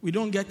 We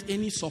don't get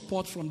any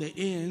support from the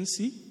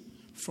ANC,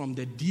 from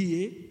the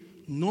DA,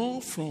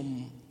 nor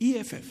from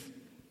EFF.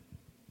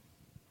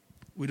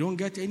 We don't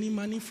get any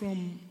money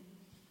from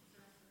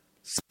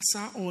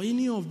SASA or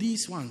any of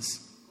these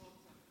ones.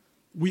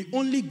 We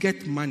only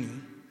get money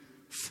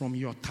from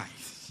your tithe.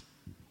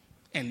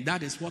 And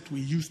that is what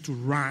we use to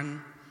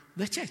run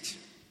the church.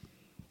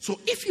 So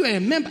if you are a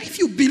member, if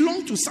you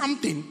belong to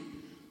something,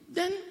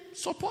 then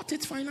support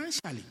it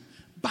financially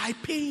by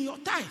paying your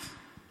tithe.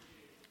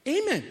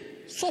 Amen.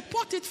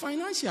 Support it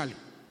financially.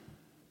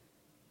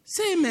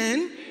 Say amen.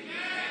 Amen.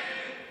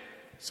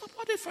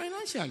 Support it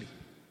financially.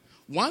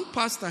 One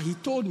pastor, he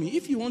told me,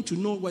 if you want to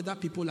know whether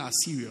people are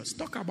serious,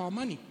 talk about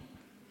money.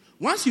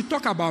 Once you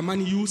talk about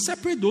money, you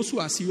separate those who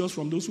are serious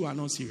from those who are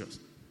not serious.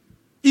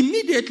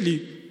 Immediately,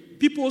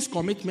 people's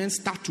commitments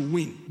start to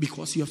win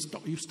because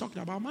you've talked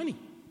about money.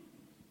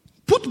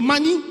 Put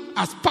money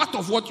as part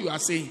of what you are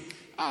saying.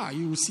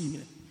 You will see.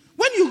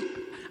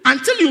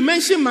 Until you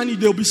mention money,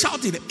 they'll be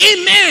shouting,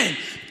 amen.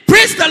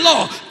 Praise the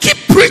Lord. Keep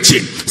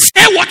preaching.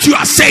 Say what you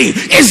are saying.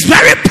 It's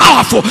very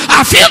powerful.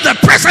 I feel the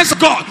presence of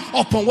God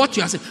upon what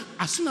you are saying.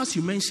 As soon as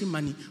you mention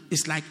money,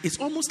 it's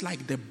almost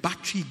like the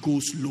battery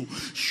goes low.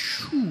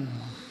 Shoo.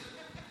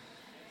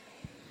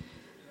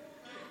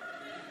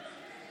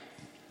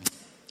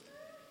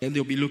 And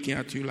they'll be looking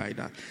at you like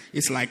that.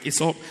 It's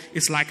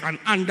like an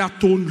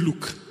undertone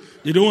look.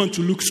 They don't want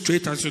to look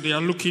straight at you. They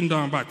are looking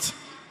down, but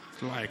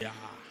it's like,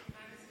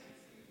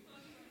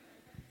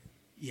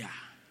 yeah.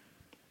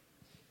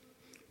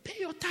 Pay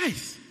your tithe.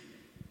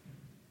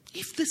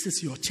 If this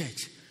is your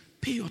church,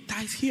 pay your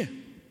tithe here.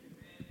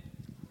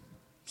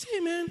 Say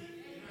amen.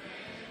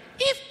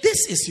 If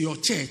this is your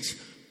church,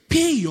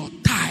 pay your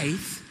tithe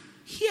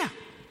here.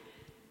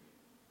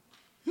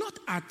 Not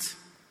at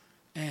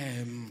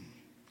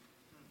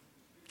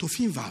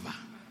Tofin Vava.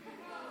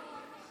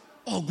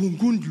 Or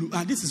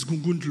Gungundlu. This is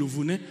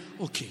Gungundlu.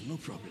 Okay, no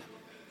problem.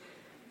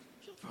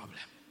 No problem.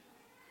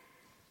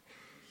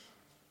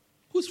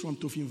 Who's from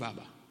Tofin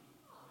Vava?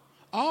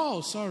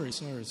 Oh, sorry.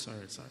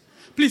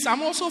 Please,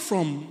 I'm also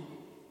from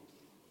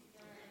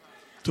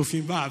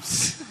Tofin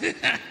Vabs.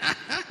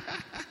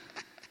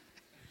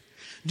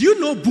 Do you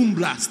know Boom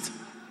Blast?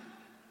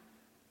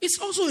 It's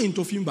also in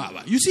Tofin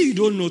Vava. You see, you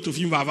don't know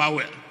Tofin Vava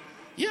well.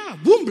 Yeah,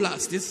 Boom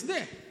Blast is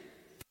there.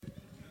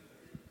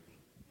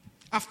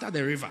 After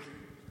the river.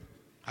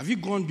 Have you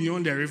gone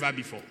beyond the river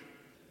before?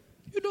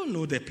 You don't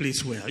know the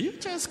place well. You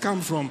just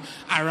come from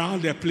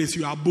around the place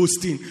you are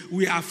boasting.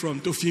 We are from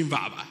Tofin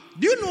Vava.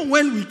 Do you know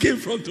when we came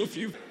from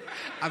Tofin?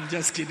 I'm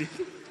just kidding.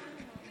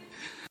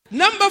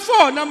 Number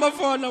four.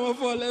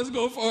 Let's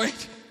go for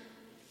it.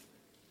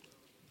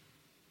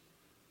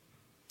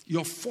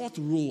 Your fourth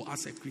role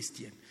as a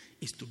Christian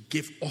is to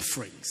give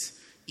offerings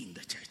in the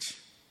church.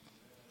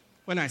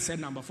 When I said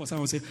number 4,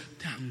 someone would say,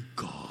 thank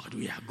God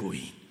we are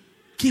going.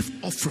 Give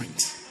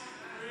offerings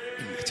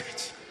in the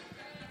church.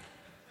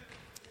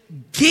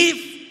 Give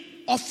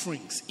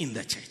offerings in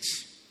the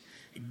church.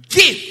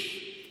 Give,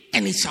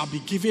 and it shall be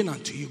given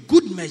unto you.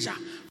 Good measure,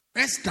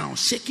 pressed down,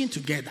 shaken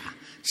together,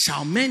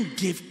 shall men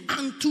give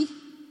unto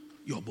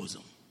your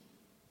bosom.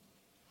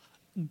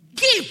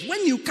 Give.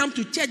 When you come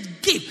to church,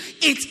 give.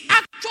 It's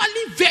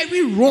actually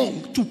very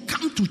wrong to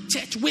come to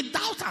church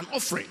without an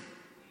offering.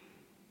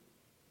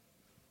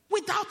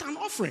 Without an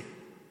offering.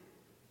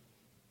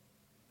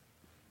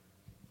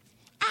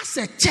 As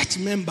a church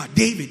member,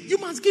 David, you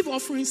must give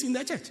offerings in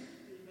the church.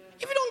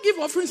 If you don't give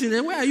offerings in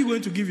there, where are you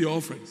going to give your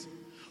offerings?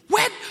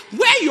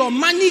 Where your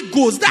money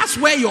goes, that's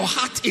where your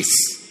heart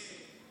is.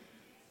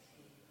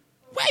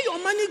 Where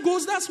your money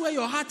goes, that's where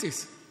your heart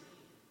is.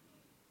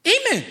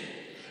 Amen.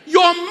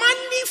 Your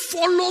money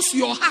follows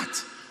your heart.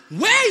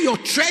 Where your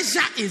treasure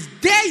is,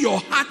 there your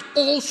heart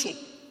also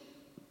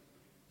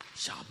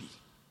shall be.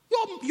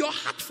 Your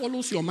heart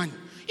follows your money.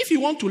 If you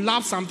want to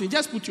love something,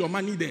 just put your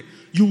money there.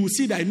 You will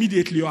see that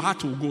immediately your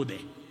heart will go there.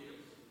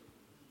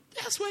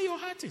 That's where your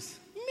heart is.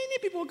 Many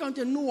people come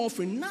to no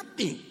offering,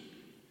 nothing.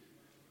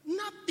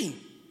 Nothing.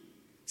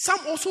 Some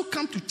also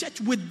come to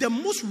church with the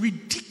most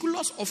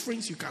ridiculous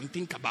offerings you can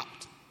think about.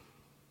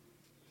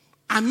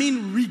 I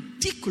mean,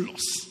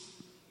 ridiculous.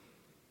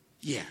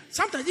 Yeah.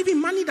 Sometimes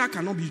even money that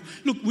cannot be.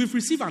 Look, we've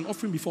received an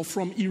offering before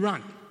from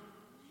Iran.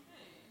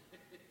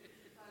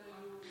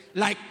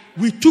 Like,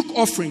 we took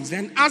offerings,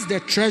 and as the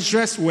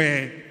treasurers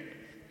were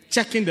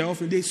checking the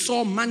offering, they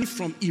saw money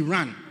from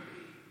Iran.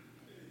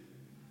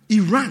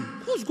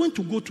 Iran. Who's going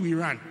to go to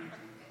Iran?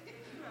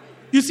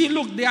 You see,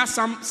 look, there are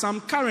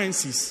some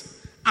currencies.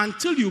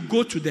 Until you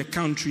go to the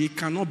country, it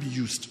cannot be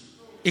used.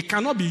 It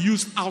cannot be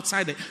used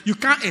outside. You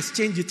can't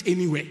exchange it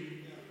anywhere.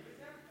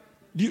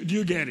 Do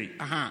you get it?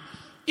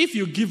 If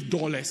you give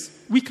dollars,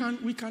 we can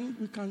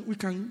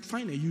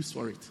find a use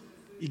for it.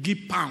 You give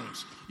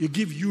pounds, you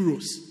give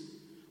euros.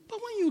 But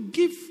when you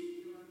give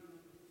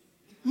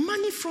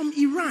money from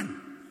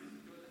Iran,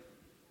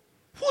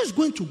 who is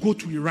going to go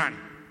to Iran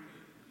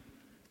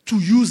to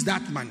use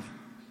that money?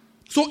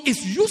 So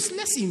it's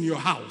useless in your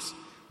house,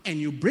 and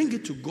you bring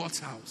it to God's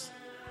house.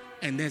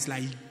 And there's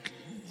like,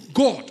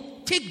 God,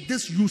 take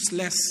this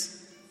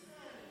useless.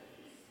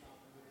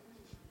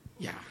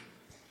 Yeah.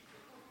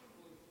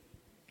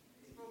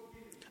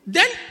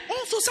 Then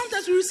also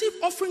sometimes we receive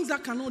offerings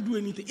that cannot do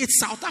anything. It's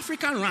South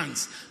African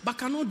rands, but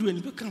cannot do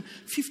anything.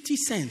 50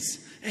 cents,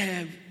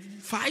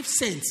 5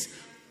 cents,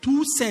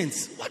 2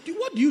 cents. What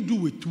do you do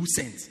with 2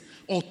 cents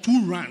or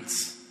 2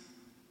 rands?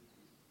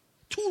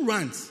 2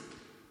 rands.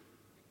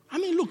 I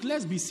mean, look,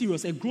 let's be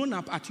serious. A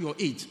grown-up at your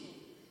age.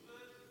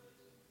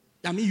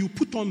 I mean, you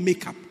put on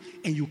makeup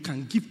and you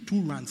can give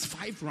 2 rands,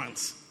 5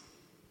 rands.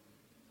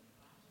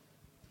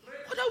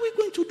 What are we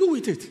going to do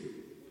with it?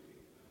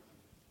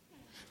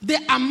 The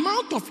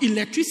amount of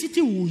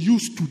electricity we will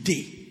use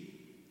today,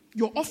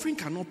 your offering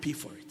cannot pay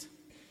for it.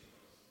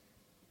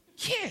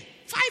 Yeah,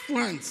 5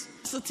 rands.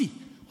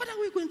 What are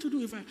we going to do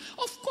with it?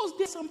 Of course,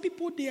 there are some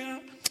people, they are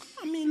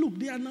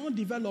now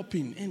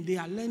developing and they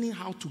are learning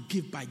how to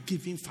give by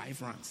giving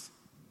 5 rands.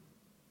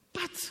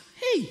 But,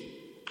 hey,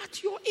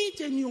 at your age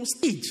and your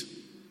stage,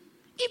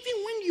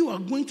 even when you are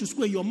going to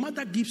school, your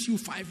mother gives you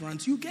 5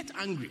 rands, you get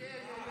angry.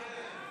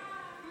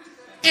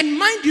 And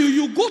mind you,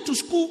 you go to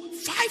school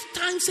 5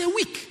 times a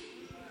week.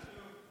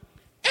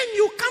 And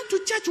you come to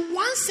church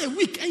once a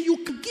week and you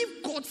can give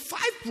God 5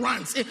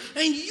 rands.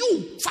 And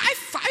you,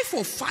 5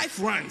 or 5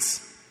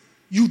 rands,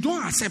 you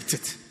don't accept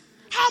it.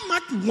 How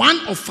much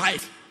 1 or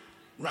 5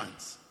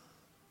 rands?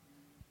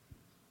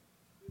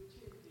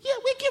 Yeah,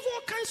 we give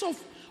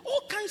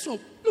all kinds of,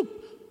 look,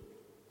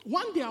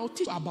 one day I'll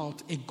teach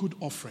about a good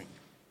offering.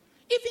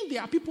 Even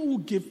there are people who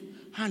give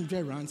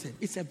 100 rands.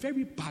 It's a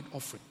very bad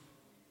offering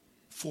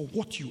for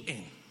what you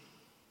earn.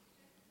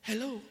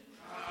 Hello?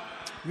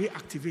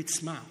 Reactivate,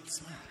 smile.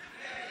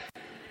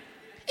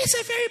 It's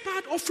a very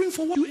bad offering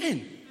for what you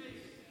earn.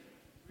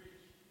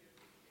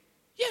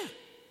 Yeah.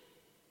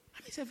 I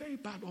mean, it's a very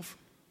bad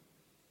offering.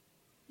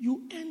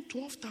 You earn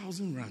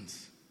 12,000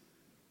 rands.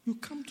 You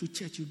come to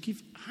church, you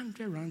give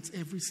 100 rands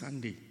every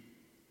Sunday.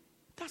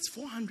 That's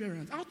 400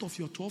 rands. Out of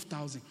your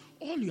 12,000,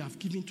 all you have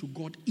given to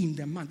God in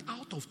the month,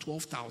 out of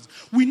 12,000.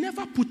 We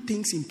never put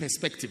things in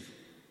perspective.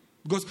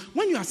 Because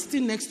when you are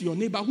sitting next to your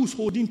neighbor who's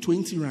holding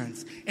 20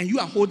 rands and you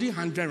are holding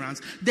 100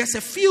 rands, there's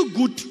a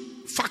feel-good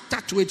factor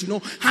to it.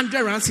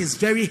 100 rands is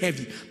very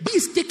heavy. But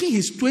he's taking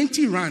his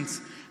 20 rands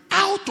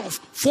out of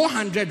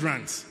 400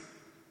 rands.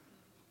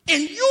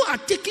 And you are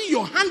taking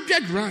your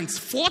 100 rands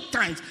 4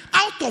 times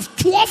out of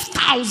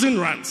 12,000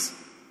 rands.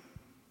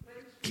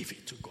 Give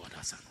it to God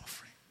as an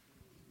offering.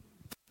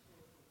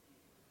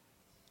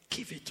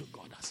 Give it to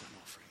God as an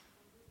offering.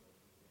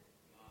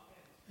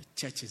 The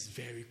church is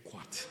very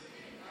quiet.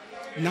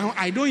 Now,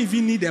 I don't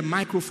even need a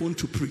microphone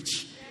to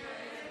preach.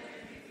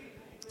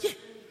 Yeah.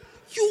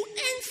 You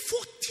earn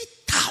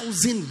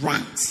 40,000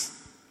 rands.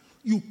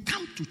 You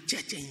come to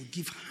church and you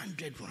give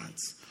 100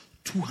 rands,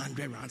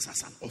 200 rands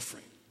as an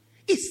offering.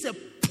 It's a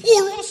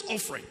porous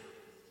offering.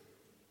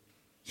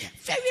 Yeah,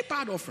 very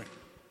bad offering.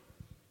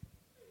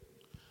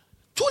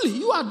 Truly,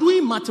 you are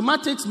doing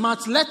mathematics,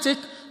 mathletic,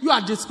 You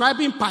are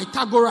describing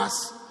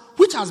Pythagoras,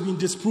 which has been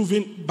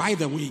disproven, by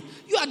the way.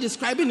 You are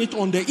describing it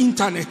on the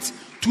internet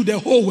to the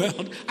whole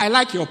world. I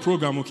like your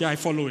program, okay? I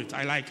follow it.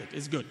 I like it.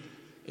 It's good.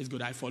 It's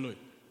good. I follow it.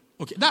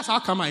 Okay, that's how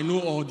come I know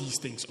all these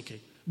things, okay?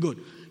 Good.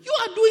 You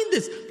are doing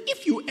this.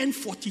 If you earn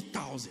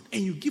 40,000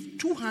 and you give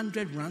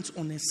 200 rands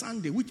on a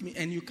Sunday, which means,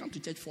 and you come to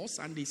church 4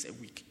 Sundays a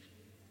week,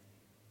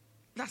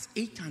 that's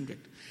 800.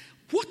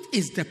 What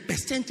is the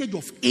percentage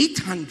of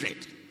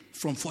 800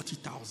 from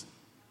 40,000?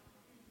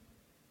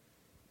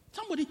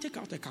 Somebody take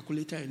out a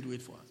calculator and do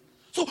it for us.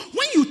 So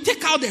when you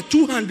take out the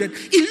 200,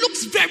 it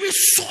looks very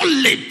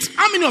solid.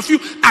 How many of you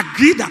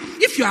agree that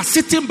if you are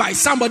sitting by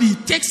somebody, he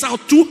takes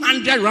out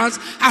 200 rands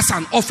as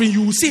an offering,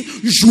 you will say,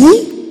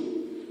 you?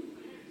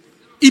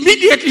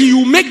 Immediately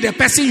you make the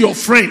person your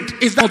friend.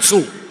 Is that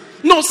so?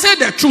 No, say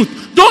the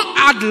truth. Don't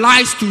add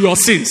lies to your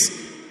sins.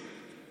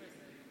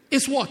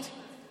 It's what?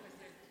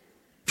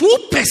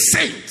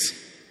 2%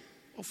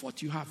 of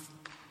what you have.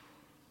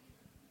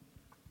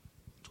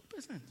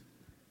 2%.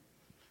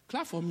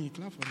 Clap for me,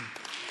 clap for me.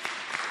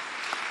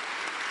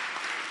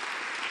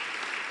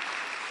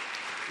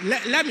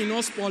 Let me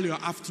not spoil your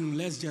afternoon.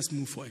 Let's just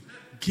move forward.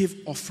 Give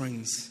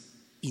offerings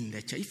in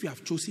the church. If you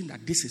have chosen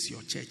that this is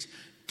your church,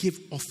 give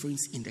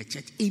offerings in the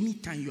church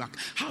anytime you are.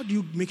 How do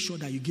you make sure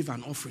that you give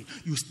an offering?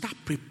 You start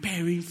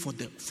preparing for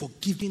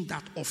giving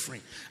that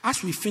offering.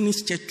 As we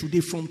finish church today,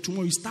 from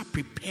tomorrow, you start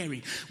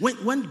preparing.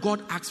 When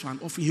God asks for an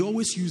offering, he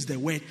always uses the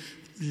word,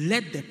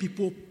 let the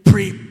people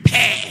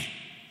prepare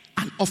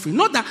an offering.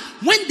 Not that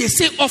when they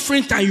say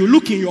offering time, you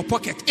look in your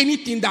pocket,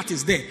 anything that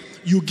is there,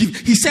 you give.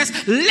 He says,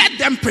 let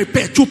them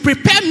prepare. To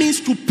prepare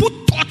means to put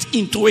thought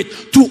into it,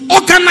 to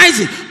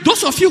organize it.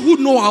 Those of you who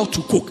know how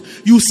to cook,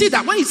 you see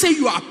that when you say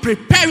you are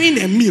preparing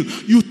a meal,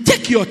 you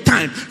take your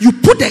time, you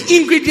put the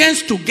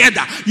ingredients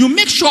together, you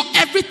make sure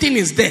everything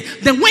is there.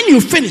 Then when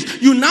you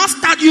finish, you now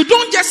start, you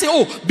don't just say,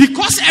 oh,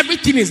 because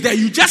everything is there,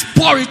 you just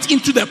pour it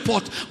into the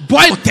pot,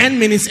 boil for 10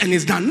 minutes and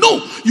it's done.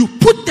 No, you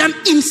put them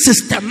in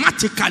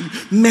systematically,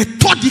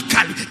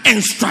 methodically,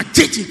 and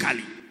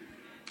strategically.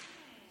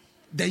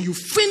 Then you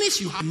finish,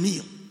 you have a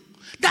meal.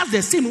 That's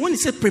the same. When you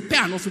say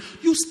prepare an offering,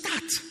 you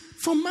start.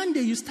 From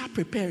Monday, you start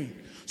preparing.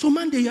 So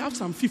Monday, you have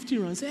some 50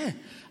 rands. Hey,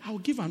 I'll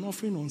give an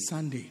offering on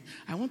Sunday.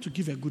 I want to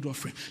give a good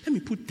offering. Let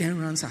me put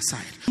 10 rands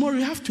aside. Tomorrow,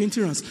 you have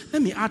 20 rands.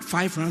 Let me add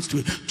 5 rands to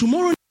it.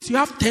 Tomorrow, you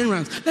have 10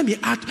 rands. Let me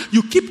add.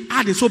 You keep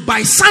adding. So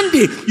by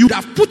Sunday, you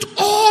have put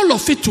all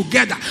of it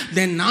together.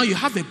 Then now you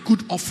have a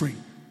good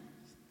offering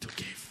to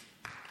give.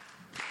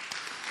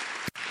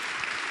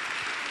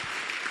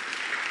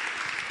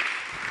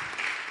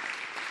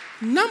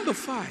 Number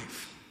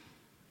 5.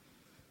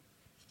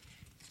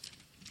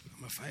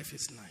 Number 5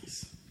 is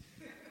nice.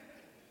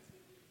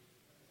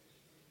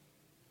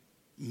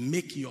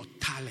 Make your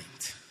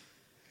talent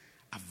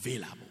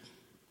available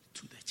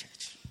to the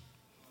church.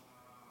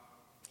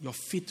 Your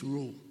 5th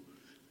role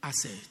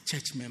as a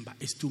church member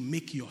is to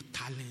make your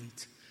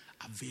talent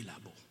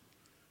available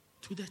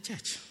to the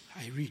church.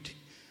 I read.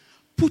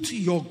 Put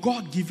your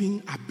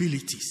God-given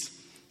abilities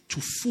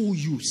to full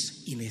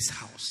use in his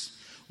house.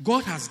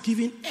 God has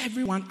given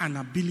everyone an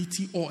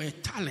ability or a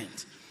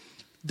talent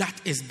that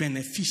is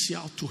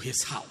beneficial to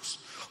his house.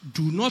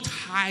 Do not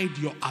hide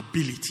your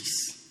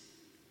abilities.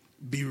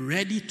 Be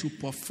ready to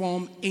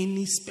perform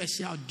any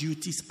special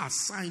duties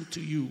assigned to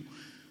you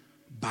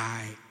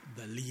by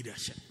the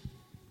leadership.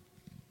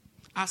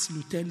 As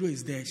Lutendo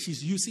is there,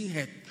 she's using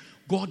her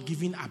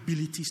God-given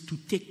abilities to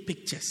take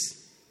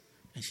pictures.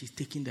 And she's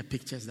taking the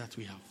pictures that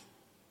we have.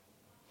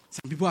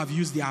 Some people have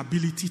used their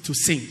ability to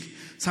sing.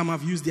 Some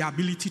have used their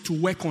ability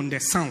to work on the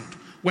sound,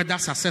 whether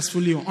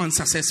successfully or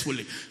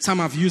unsuccessfully. Some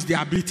have used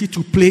their ability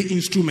to play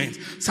instruments.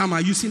 Some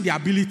are using their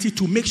ability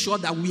to make sure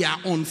that we are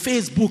on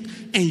Facebook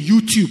and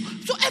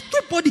YouTube. So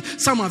everybody,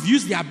 some have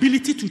used their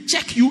ability to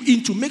check you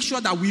in to make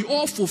sure that we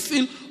all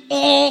fulfill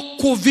all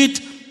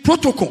COVID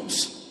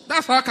protocols.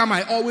 That's how come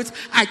I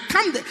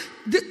come there.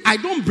 I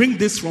don't bring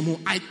this from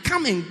home. I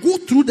come and go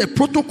through the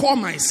protocol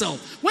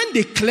myself. When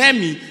they clear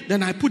me,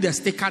 then I put the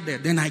sticker there.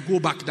 Then I go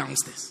back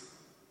downstairs.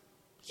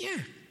 Yeah.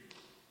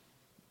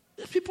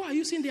 People are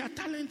using their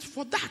talent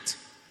for that.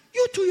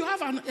 You too, you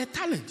have a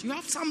talent. You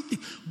have something.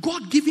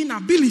 God-given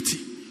ability.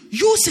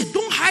 Use it.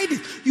 Don't hide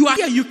it. You are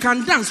here, you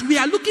can dance. We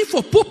are looking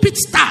for pulpit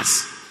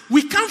stars.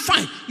 We can't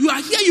find. You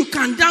are here, you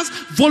can dance.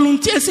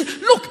 Volunteer. Say,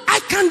 look, I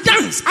can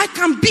dance. I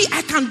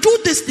can do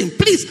this thing.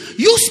 Please,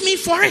 use me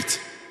for it.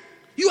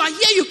 You are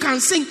here, you can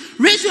sing.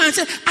 Raise your hand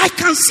and say, I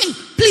can sing.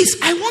 Please,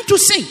 I want to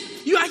sing.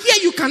 You are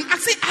here, you can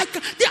say, I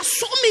can. There are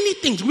so many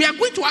things. We are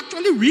going to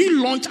actually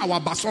relaunch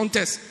our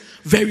Basontes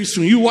very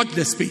soon. You watch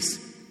the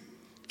space.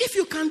 If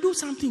you can do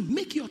something,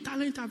 make your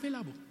talent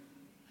available.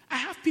 I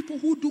have people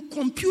who do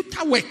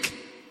computer work,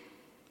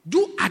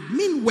 do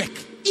admin work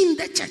in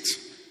the church.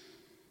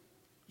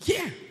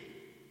 Yeah.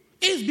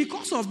 It's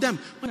because of them.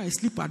 When I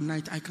sleep at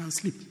night, I can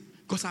sleep.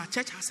 Because our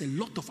church has a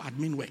lot of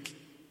admin work.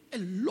 A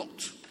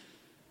lot.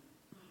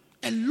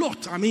 A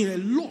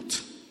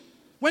lot.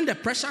 When the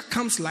pressure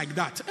comes like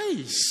that,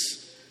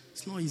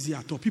 it's not easy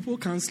at all. People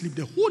can't sleep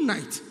the whole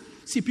night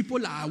See,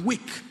 people are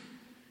awake.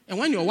 And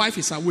when your wife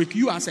is awake,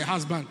 you as a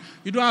husband,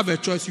 you don't have a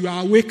choice. You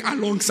are awake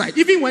alongside.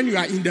 Even when you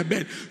are in the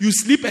bed, you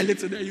sleep a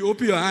little, then you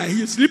open your eye,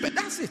 you sleep, and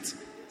that's it. It's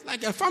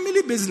like a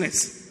family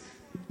business.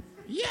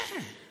 Yeah.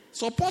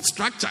 Support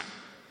structure.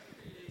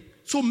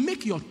 So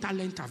make your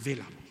talent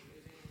available.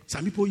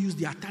 Some people use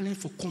their talent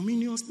for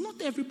communions.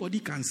 Not everybody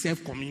can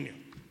serve communion.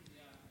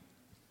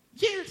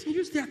 Yes,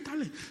 use their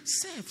talent.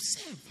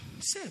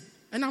 Serve.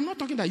 And I'm not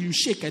talking that you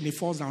shake and it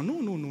falls down.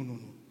 No.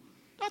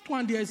 That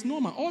one there is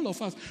normal. All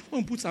of us,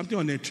 when we put something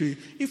on a tray,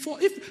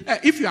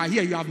 if you are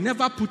here, you have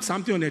never put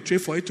something on a tray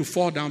for it to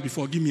fall down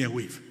before, give me a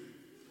wave.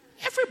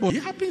 Everybody,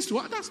 it happens to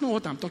us. That's not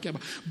what I'm talking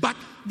about. But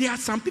there are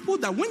some people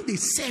that when they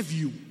serve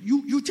you,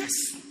 you just,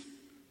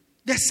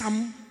 there's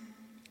some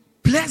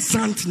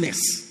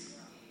pleasantness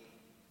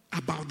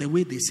about the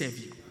way they serve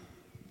you.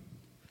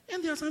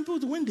 And there are some people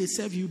that when they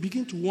serve you,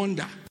 begin to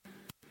wonder,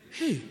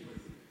 hey,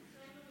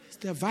 is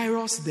the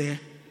virus there?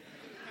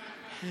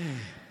 Hey.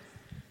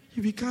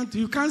 You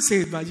can't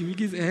say it, but you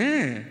begin to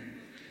say,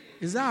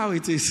 is that how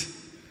it is?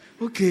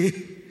 Okay,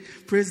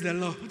 praise the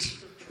Lord.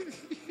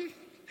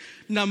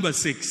 Number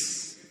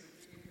six,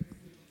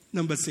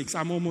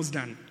 I'm almost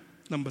done.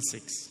 Number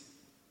 6.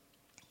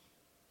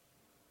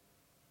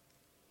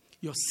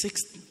 Your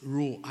sixth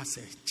role as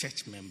a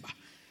church member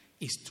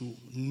is to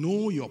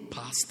know your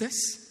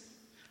pastors,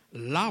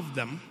 love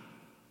them,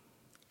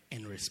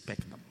 and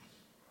respect them.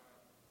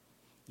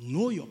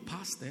 Know your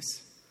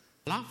pastors,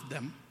 love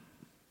them,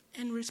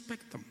 and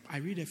respect them. I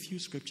read a few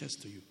scriptures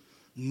to you.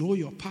 Know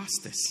your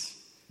pastors.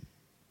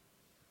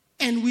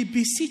 And we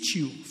beseech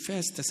you,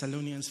 1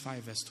 Thessalonians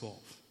 5 verse 12.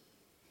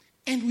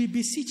 And we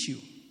beseech you,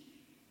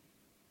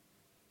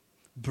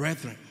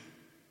 brethren,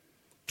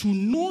 to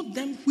know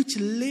them which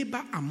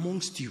labor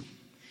amongst you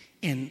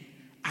and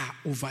are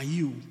over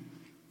you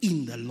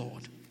in the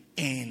Lord,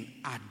 and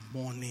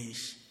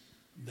admonish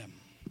them.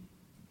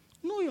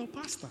 Know your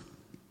pastor.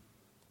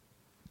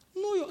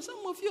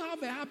 Some of you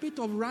have a habit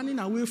of running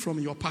away from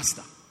your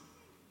pastor.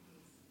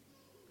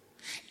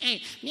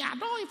 Hey, I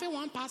don't even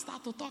want pastor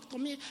to talk to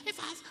me.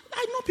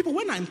 I know people,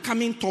 when I'm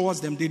coming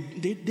towards them,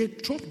 they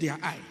drop their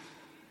eye.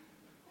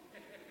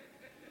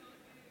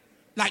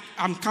 Like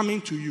I'm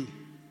coming to you.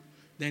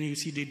 Then you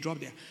see they drop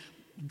their.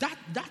 That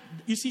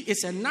you see,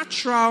 it's a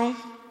natural.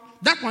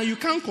 That one you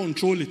can't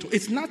control it.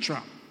 It's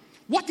natural.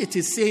 What it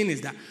is saying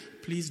is that,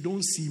 please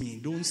don't see me,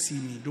 don't see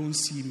me, don't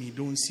see me,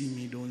 don't see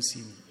me, don't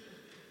see me.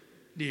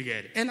 Do you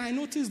get it? And I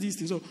notice these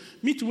things. So,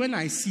 me too, when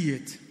I see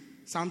it,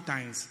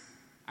 sometimes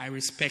I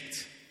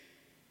respect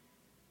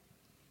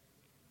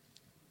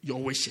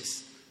your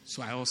wishes.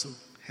 So I also,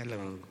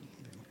 hello.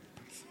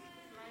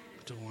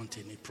 I don't want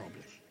any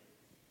problem.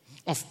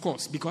 Of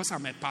course, because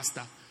I'm a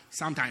pastor,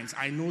 sometimes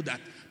I know that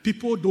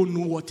people don't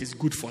know what is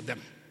good for them.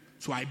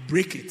 So I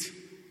break it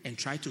and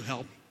try to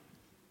help.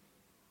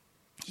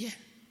 Yeah.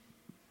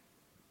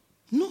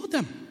 Know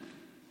them.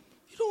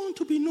 You don't want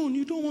to be known.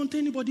 You don't want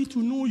anybody to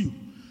know you.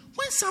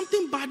 When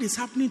something bad is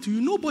happening to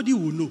you, nobody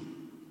will know.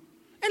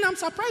 And I'm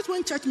surprised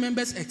when church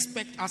members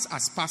expect us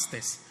as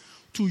pastors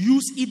to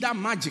use either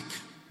magic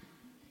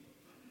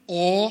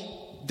or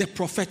the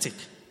prophetic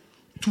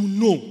to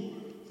know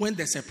when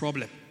there's a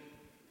problem.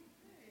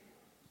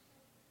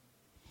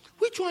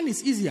 Which one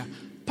is easier?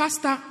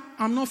 Pastor,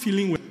 I'm not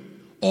feeling well.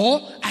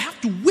 Or I have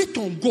to wait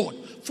on God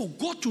for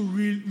God to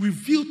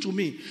reveal to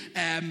me.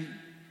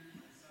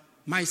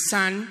 My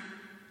son,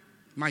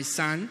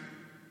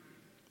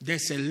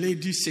 there's a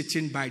lady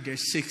sitting by the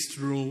 6th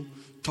row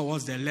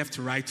towards the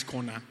left-right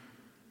corner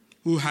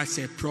who has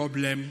a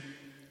problem.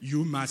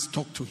 You must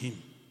talk to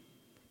him.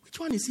 Which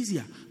one is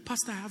easier?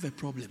 Pastor, I have a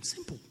problem.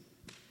 Simple.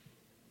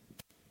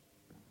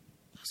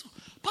 So,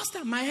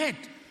 Pastor, my head,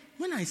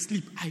 when I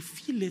sleep, I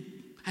feel it.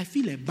 I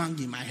feel a bang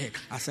in my head.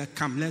 I said,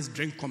 come, let's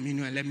drink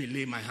communion and let me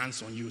lay my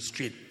hands on you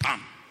straight.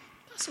 Bam.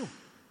 That's all.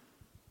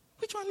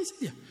 Which one is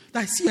easier?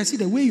 I see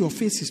the way your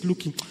face is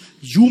looking.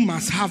 You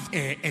must have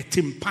a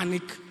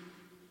tympanic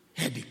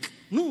headache.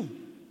 No.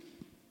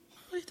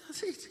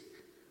 That's it.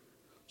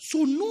 So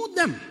know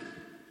them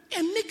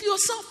and make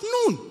yourself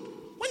known.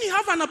 When you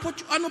have an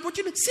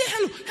opportunity, say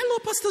hello. Hello,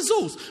 Pastor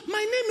Zoes. My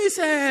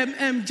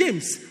name is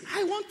James.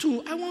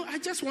 I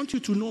just want you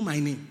to know my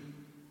name.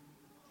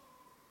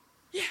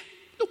 Yeah.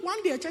 Look,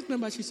 one day a church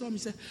member, she saw me,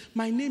 said,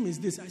 my name is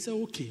this. I said,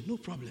 okay, no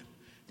problem.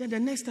 Then the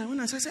next time when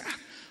I said,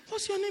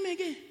 what's your name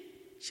again?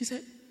 She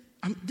said,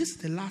 this is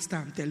the last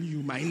time I'm telling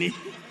you my name.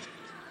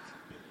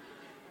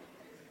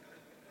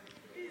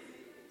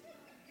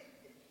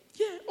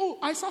 Yeah,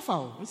 I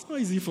suffer. It's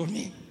not easy for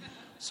me.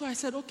 So I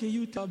said, okay,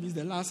 you tell me it's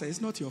the last time. It's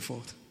not your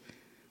fault.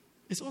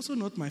 It's also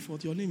not my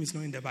fault. Your name is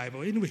not in the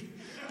Bible. Anyway,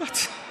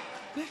 but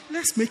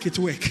let's make it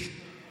work.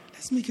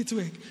 Let's make it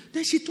work.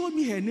 Then she told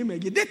me her name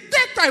again. The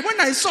third time when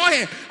I saw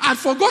her, I'd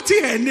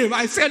forgotten her name.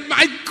 I said,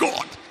 my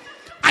God,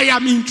 I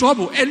am in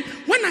trouble. And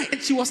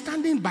she was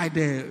standing by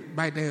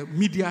the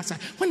media side.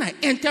 When I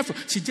entered,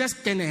 she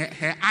just turned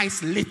her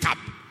eyes lit up.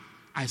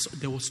 I saw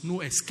there was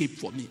no escape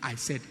for me. I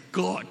said,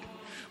 God,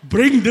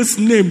 Bring this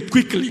name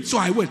quickly. So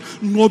I went,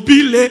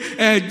 Nobile,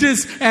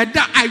 this,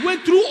 that. I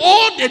went through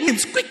all the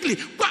names quickly.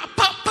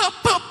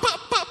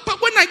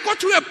 When I got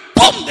to her,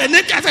 boom, the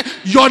name. I said,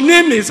 your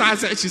name is.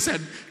 She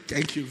said,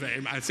 thank you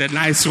very much. I said,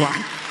 nice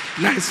one.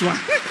 Nice one.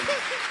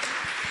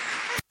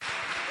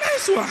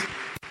 Nice one.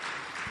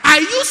 I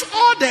use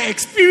all the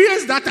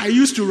experience that I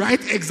used to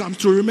write exams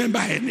to remember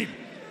her name.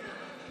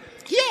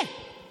 Yeah.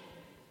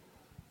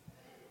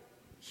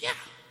 Yeah.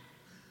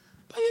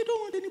 But you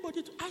don't want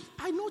anybody to.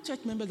 I know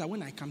church members that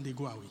when I come, they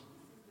go away.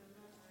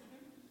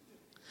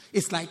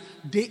 It's like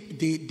they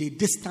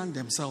distance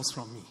themselves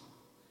from me.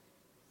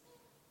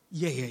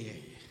 Yeah.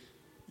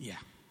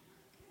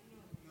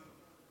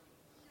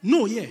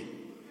 No, yeah.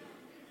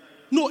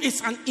 No,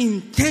 it's an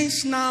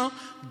intentional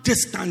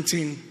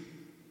distancing.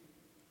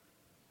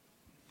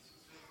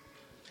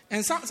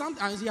 And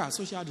sometimes,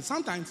 social.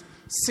 Sometimes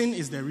sin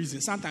is the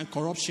reason. Sometimes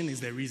corruption is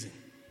the reason.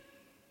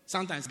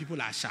 Sometimes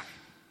people are shy.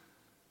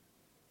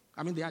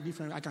 I mean, they are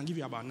different. I can give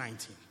you about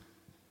 19.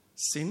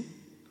 Sin,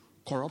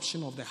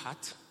 corruption of the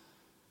heart,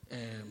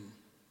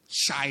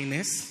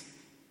 shyness.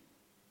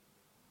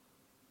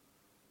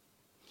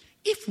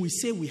 If we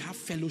say we have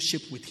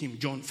fellowship with him,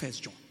 1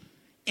 John,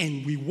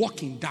 and we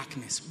walk in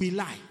darkness, we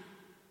lie.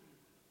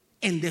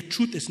 And the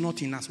truth is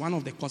not in us. One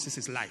of the causes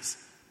is lies.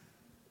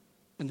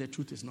 And the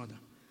truth is not there.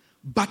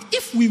 But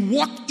if we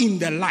walk in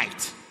the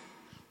light,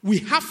 we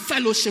have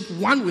fellowship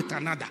one with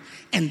another,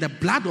 and the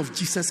blood of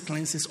Jesus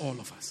cleanses all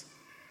of us.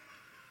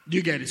 Do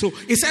you get it? So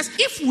it says,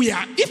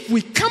 if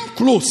we come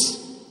close,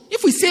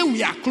 if we say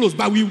we are close,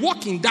 but we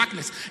walk in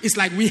darkness, it's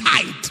like we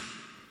hide.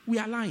 We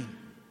are lying.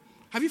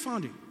 Have you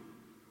found it?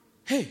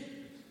 Hey,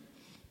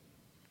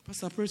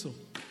 Pastor Preso.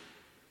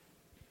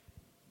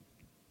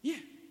 Yeah.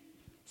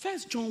 1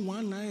 John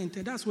 1, 9 and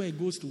 10. That's where it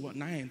goes to what?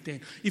 9 and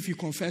 10. If you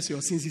confess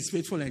your sins, he's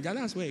faithful and just,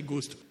 that's where it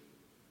goes to.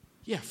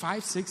 Yeah,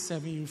 5, 6,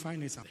 7, you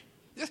find it something.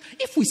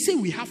 If we say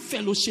we have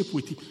fellowship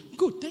with him,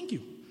 good, thank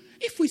you.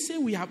 If we say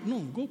we have, no,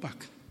 go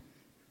back.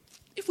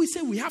 If we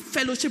say we have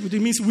fellowship with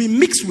him, means we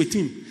mix with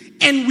him.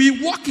 And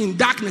we walk in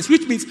darkness,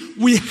 which means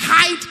we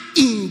hide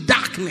in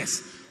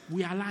darkness.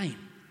 We are lying.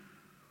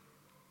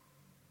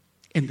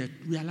 And that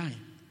we are lying.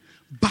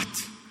 But,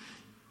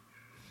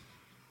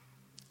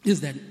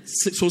 is that,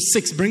 so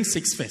 6, bring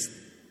 6 first.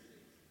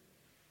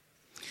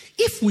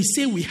 If we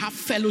say we have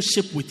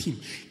fellowship with him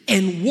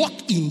and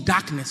walk in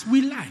darkness,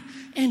 we lie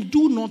and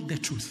do not the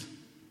truth.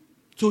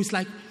 So it's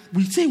like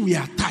we say we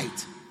are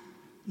tight.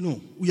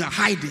 No, we are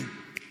hiding.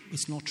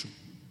 It's not true.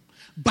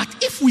 But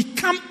if we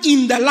come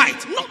in the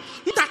light, not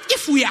that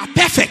if we are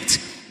perfect,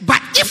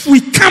 but if we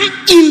come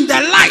in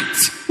the light,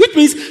 which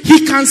means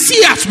he can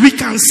see us, we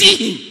can see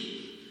him.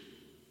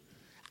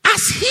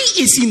 As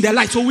he is in the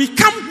light, so we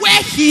come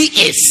where he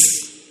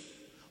is.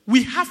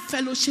 We have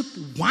fellowship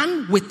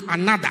one with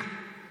another.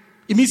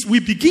 It means we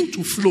begin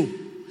to flow.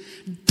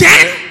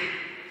 Then,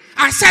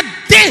 I said,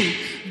 then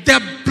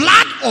the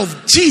blood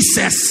of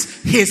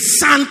Jesus, his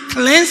son,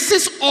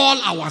 cleanses all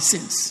our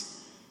sins.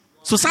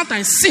 So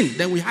sometimes sin,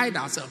 then we hide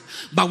ourselves.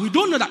 But we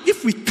don't know that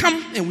if we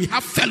come and we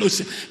have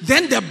fellowship,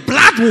 then the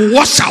blood will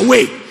wash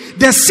away.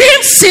 The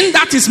same sin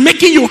that is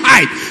making you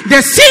hide,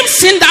 the same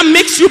sin that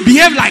makes you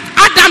behave like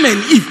Adam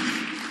and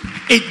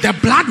Eve, the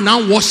blood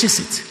now washes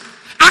it.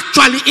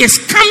 Actually, it's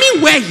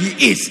coming where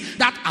he is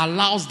that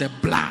allows the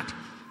blood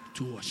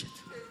to wash it.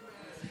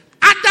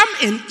 Adam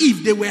and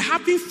Eve, they were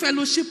having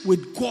fellowship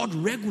with God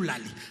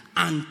regularly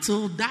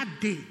until that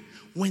day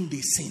when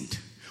they sinned.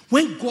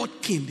 When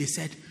God came, they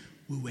said,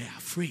 we were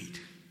afraid.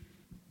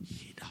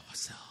 Hid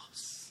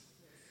ourselves.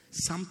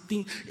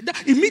 Something.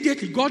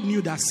 Immediately, God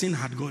knew that sin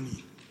had gone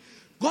in.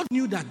 God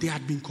knew that they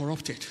had been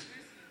corrupted.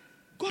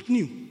 God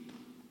knew.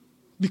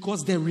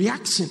 Because the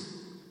reaction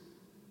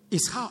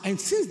is how.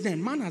 And since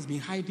then, man has been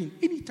hiding.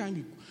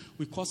 Anytime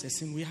we cause a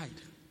sin, we hide.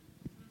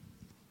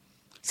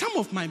 Some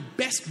of my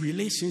best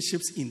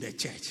relationships in the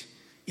church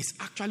is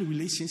actually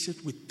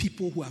relationships with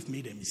people who have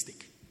made a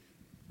mistake.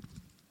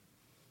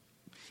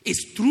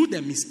 It's through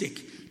the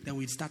mistake that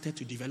we started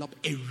to develop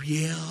a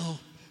real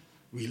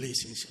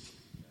relationship.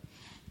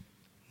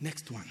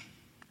 Next one.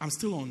 I'm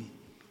still on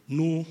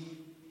know,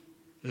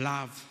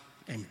 love,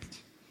 and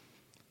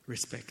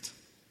respect.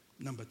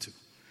 Number 2.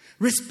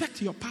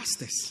 Respect your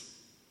pastors.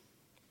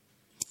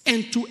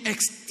 And to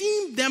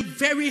esteem them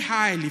very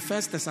highly.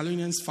 1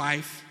 Thessalonians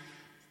 5,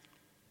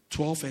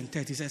 12 and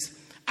 30 says,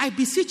 I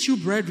beseech you,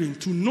 brethren,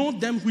 to know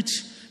them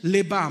which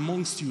labor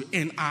amongst you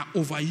and are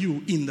over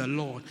you in the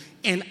Lord,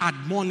 and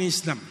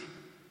admonish them,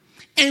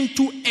 and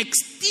to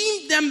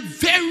esteem them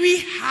very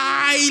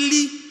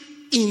highly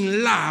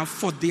in love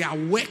for their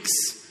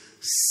works'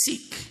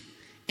 sake,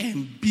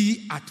 and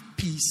be at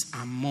peace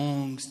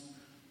amongst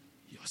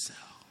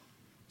yourselves.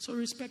 So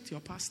respect your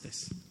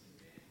pastors.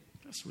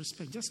 Just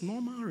respect, just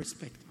normal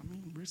respect.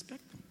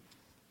 Respect them.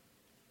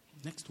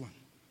 Next one.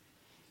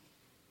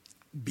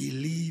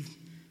 Believe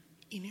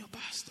in your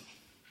pastor.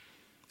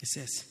 It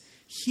says,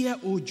 hear,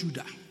 O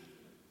Judah.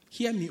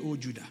 Hear me, O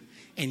Judah,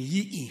 and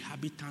ye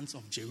inhabitants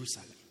of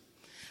Jerusalem.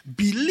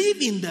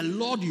 Believe in the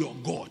Lord your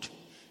God,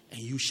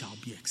 and you shall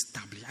be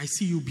established. I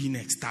see you being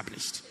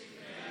established.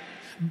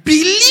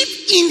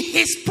 Believe in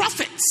his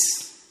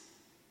prophets,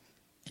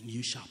 and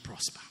you shall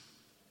prosper.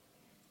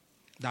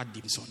 That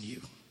depends on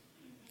you.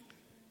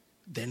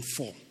 Then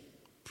 4,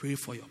 pray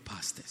for your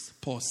pastors.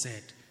 Paul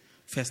said,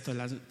 1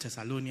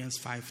 Thessalonians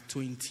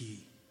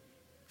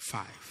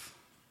 5:25.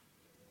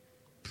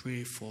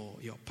 Pray for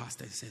your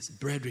pastors. It says,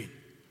 brethren,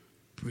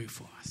 pray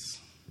for us.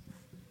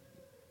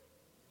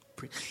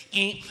 Pray.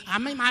 I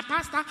mean, my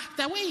pastor,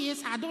 the way he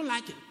is, I don't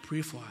like it.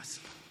 Pray for us.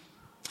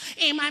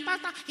 My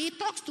pastor, he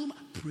talks too much.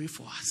 Pray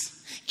for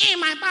us.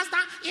 My pastor,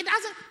 he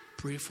doesn't.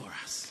 Pray for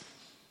us.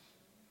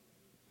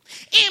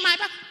 My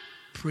pastor,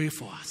 pray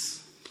for us.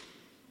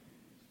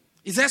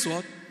 It says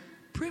what?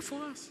 Pray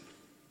for us.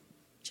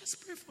 Just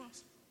pray for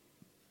us.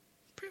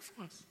 Pray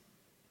for us.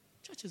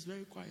 Church is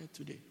very quiet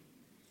today.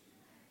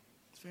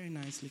 It's very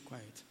nicely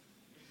quiet.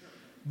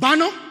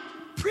 Bano,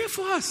 pray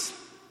for us.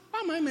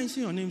 Why am I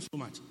mentioning your name so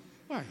much?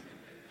 Why?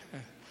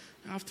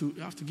 You have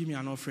to give me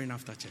an offering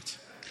after church.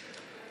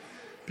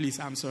 Please,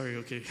 I'm sorry,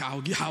 okay?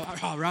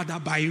 I'll rather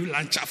buy you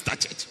lunch after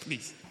church,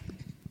 please.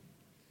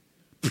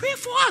 Pray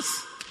for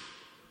us.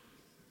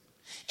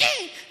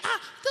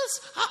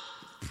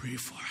 Pray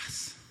for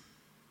us.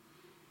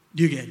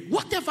 Do you get it?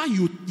 Whatever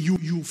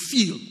you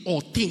feel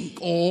or think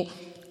or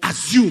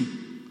assume,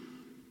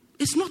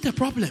 it's not a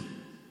problem.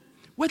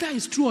 Whether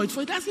it's true or it's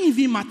false, it doesn't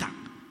even matter.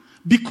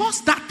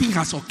 Because that thing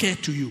has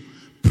occurred to you,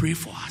 pray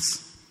for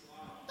us.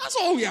 That's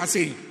all we are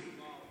saying.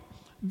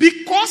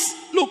 Because,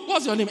 look,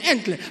 what's your name?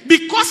 Entle.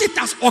 Because it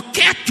has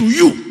occurred to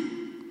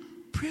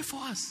you, pray for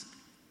us.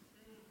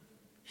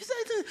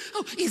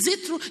 Is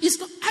it true? It's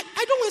not.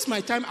 I don't waste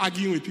my time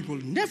arguing with people.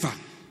 Never.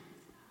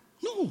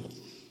 No.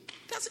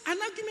 An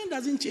argument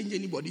doesn't change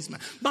anybody's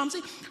mind. But I'm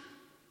saying,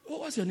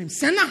 what's your name?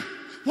 Senna.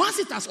 Once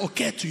it has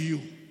occurred to you,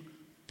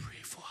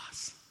 pray for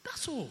us.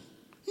 That's all.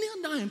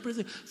 Kneel down and pray.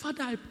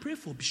 Father, I pray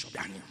for Bishop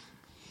Daniel.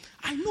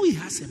 I know he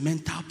has a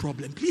mental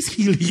problem. Please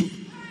heal him.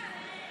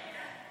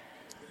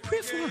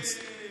 Pray for us.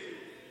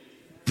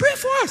 Pray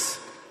for us.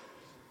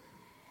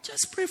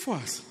 Just pray for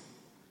us.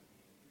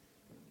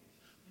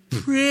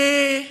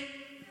 Pray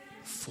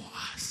for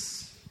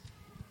us.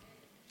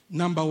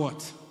 Number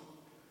what?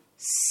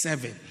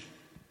 7.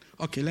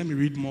 Okay, let me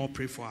read more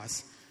pray for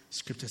us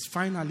scriptures.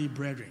 Finally,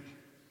 brethren,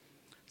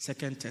 2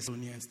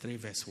 Thessalonians 3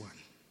 verse 1.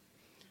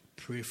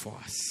 Pray for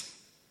us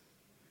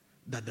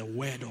that the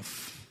word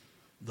of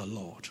the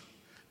Lord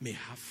may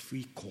have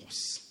free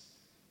course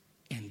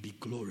and be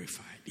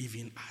glorified,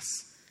 even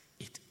as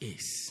it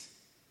is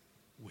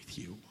with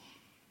you.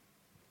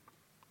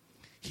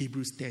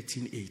 Hebrews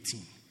 13:18.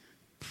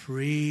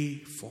 Pray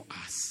for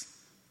us,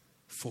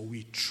 for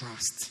we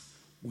trust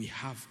we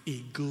have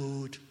a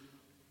good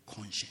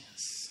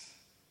conscience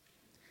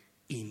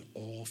in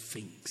all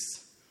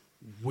things,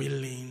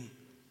 willing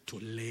to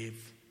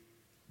live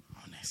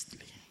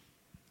honestly.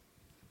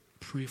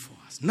 Pray for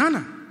us.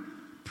 Nana,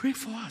 pray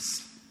for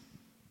us.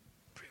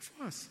 Pray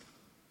for us.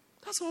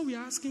 That's all we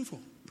are asking for.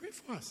 Pray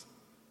for us.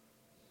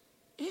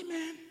 Amen.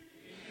 Amen.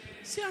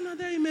 Say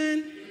another amen.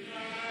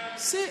 Amen.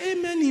 Say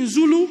amen in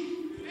Zulu. Amen.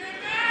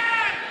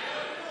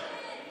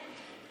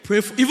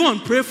 Pray for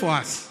Yvonne, pray for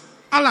us.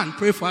 Alan,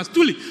 pray for us.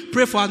 Tuli,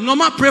 pray for us.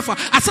 Norma, pray for us.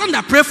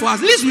 Asanda, pray for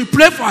us. Liz, we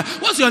pray for us.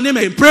 What's your name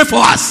again? Pray for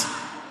us.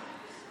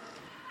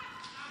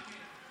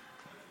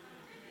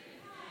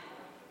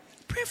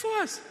 Pray for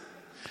us.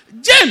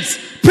 James,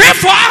 pray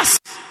for us.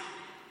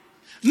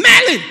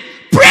 Merlin,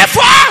 pray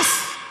for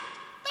us.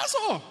 That's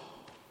all.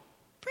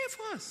 Pray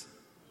for us.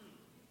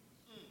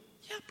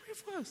 Yeah, pray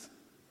for us.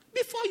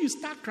 Before you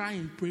start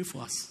crying, pray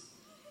for us.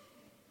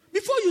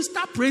 Before you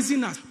start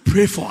praising us,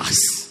 pray for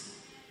us.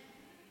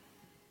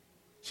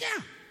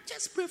 Yeah,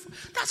 just pray for us.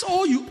 That's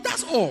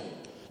all.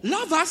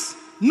 Love us,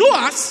 know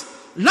us,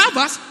 love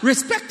us,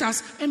 respect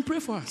us, and pray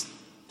for us.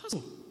 That's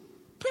all.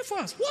 Pray for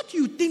us. What do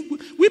you think?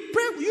 We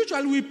pray,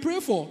 usually we pray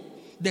for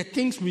the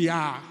things we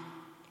lack.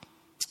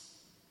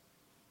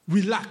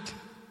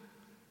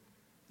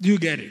 Do you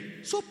get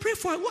it? So pray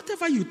for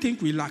whatever you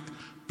think we lack.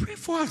 Pray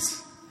for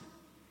us.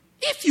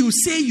 If you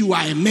say you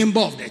are a member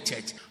of the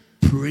church,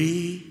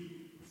 pray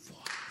for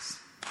us.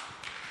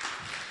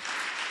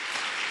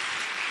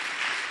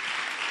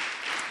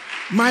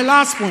 My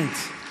last point.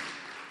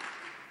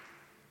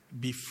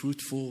 Be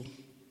fruitful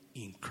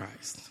in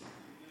Christ.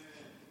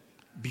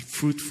 Be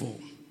fruitful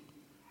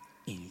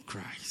in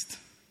Christ.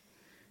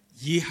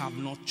 Ye have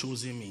not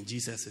chosen me.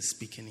 Jesus is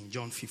speaking in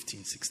John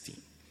 15:16.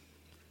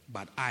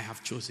 But I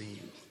have chosen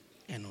you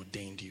and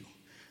ordained you,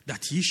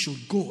 that ye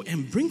should go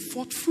and bring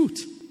forth fruit,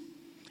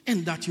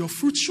 and that your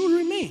fruit should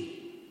remain,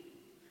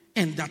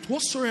 and that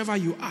whatsoever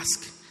you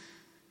ask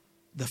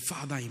the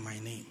Father in my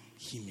name,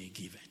 he may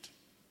give it.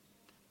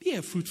 Be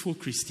a fruitful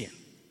Christian.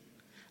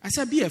 I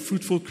said be a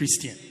fruitful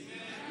Christian.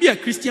 Be a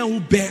Christian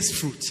who bears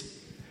fruit.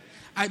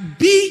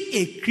 Be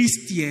a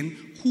Christian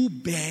who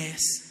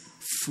bears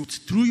fruit.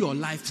 Through your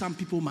life, some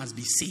people must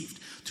be saved.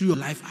 Through your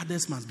life,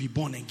 others must be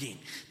born again.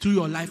 Through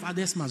your life,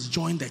 others must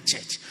join the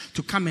church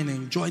to come and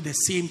enjoy the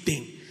same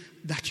thing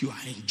that you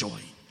are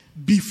enjoying.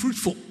 Be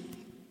fruitful.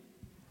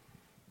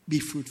 Be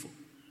fruitful.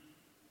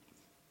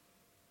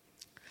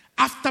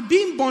 After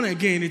being born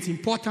again, it's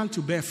important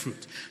to bear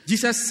fruit.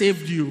 Jesus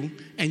saved you,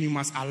 and you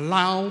must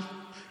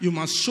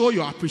show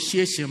your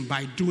appreciation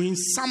by doing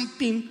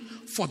something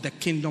for the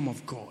kingdom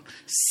of God.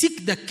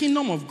 Seek the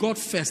kingdom of God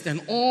first,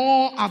 and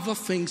all other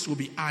things will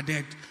be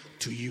added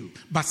to you.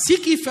 But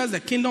seek ye first the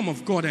kingdom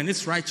of God and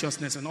its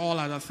righteousness, and all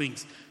other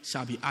things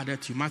shall be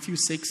added to you. Matthew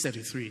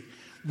 6:33.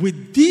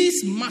 With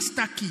these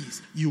master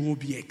keys, you will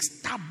be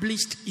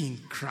established in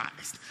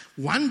Christ.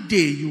 One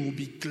day you will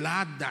be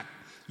glad that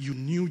you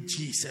knew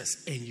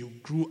Jesus and you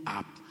grew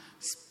up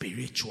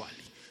spiritually.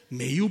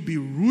 May you be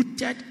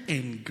rooted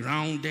and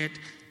grounded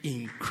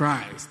in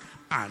Christ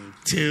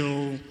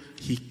until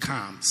he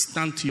comes.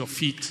 Stand to your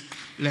feet.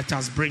 Let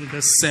us bring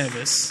this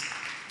service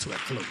to a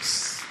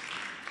close.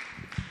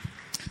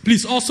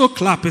 Please also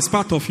clap as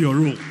part of your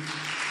role.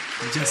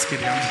 I'm just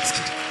kidding.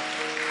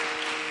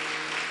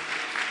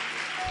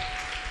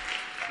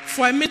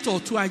 For a minute or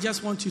two, I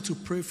just want you to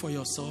pray for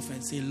yourself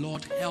and say,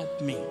 Lord,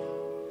 help me.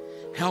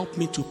 Help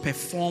me to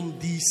perform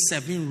these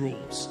 7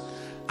 roles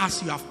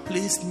as you have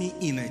placed me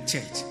in a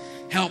church.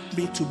 Help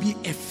me to be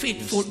a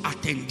faithful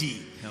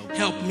attendee.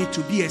 Help me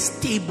to be a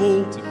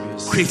stable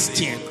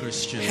Christian.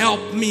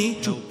 Help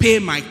me to pay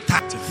my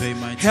tax.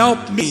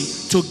 Help me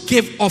to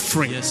give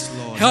offerings.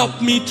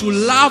 Help me to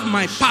love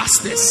my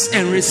pastors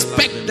and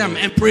respect them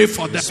and pray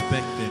for them.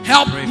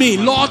 Help me,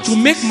 Lord, to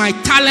make my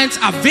talents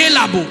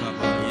available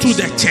to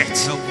the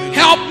church.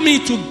 Help me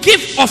to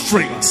give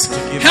offerings.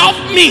 Help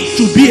me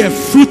to be a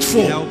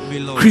fruitful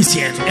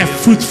Christian. A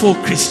fruitful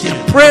Christian.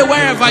 Pray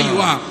wherever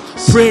you are.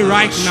 Pray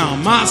right now.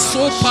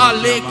 Masopa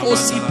leko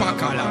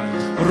sipakala.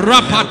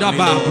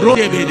 Rapadaba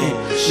brodebede.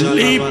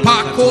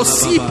 Lipako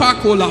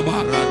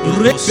sipakolaba.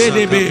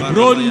 Repedebe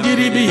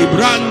brondiribi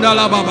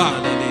brandalababa.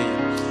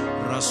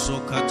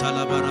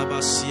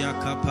 Rasokatalabarabasiya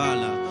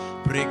kapala.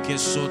 Help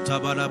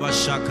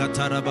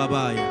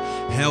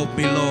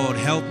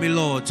me,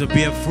 Lord, to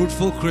be a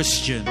fruitful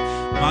Christian.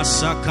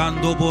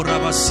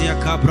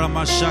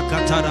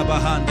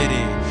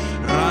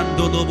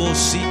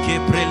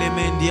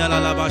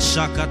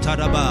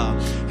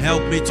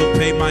 Help me to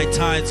pay my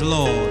tithes,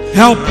 Lord.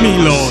 Help me,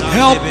 Lord.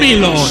 Help me,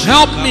 Lord.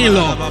 Help me,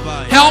 Lord.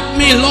 Help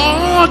me,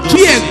 Lord, to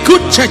be a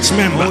good church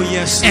member.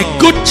 A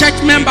good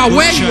church member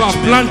where you have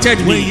planted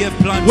me.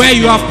 Where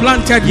you have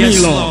planted me,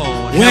 Lord.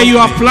 Where you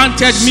have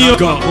planted me,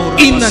 God,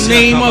 in the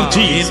name of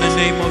Jesus,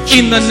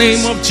 in the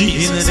name of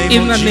Jesus,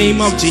 in the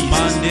name of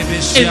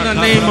Jesus, in the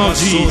name of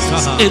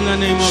Jesus, in the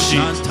name of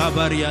Jesus.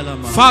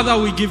 Father,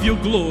 we give you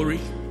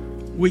glory,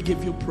 we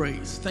give you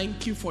praise.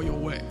 Thank you for your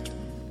word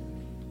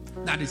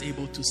that is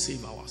able to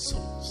save our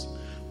souls.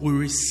 We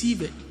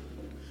receive it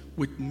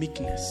with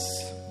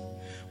meekness.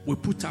 We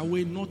put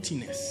away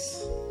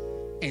naughtiness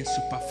and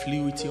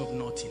superfluity of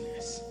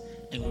naughtiness,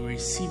 and we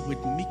receive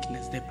with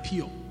meekness the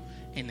pure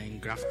and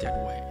engrafted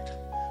word,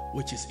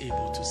 which is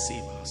able to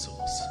save our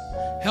souls.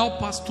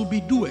 Help us to be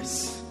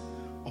doers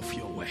of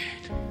your word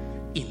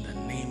in the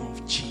name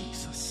of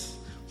Jesus.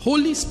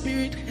 Holy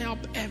Spirit, help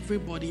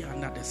everybody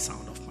under the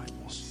sound of my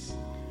voice.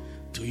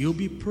 To you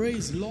be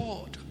praise,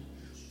 Lord.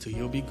 To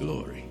you be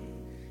glory.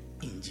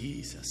 In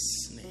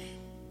Jesus' name.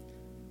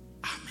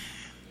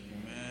 Amen.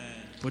 Amen.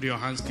 Put your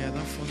hands together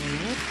for the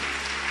Lord.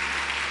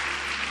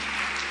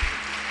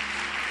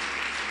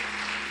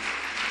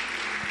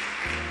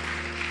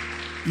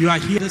 You are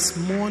here this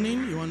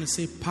morning, you want to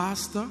say,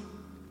 Pastor,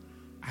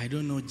 I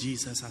don't know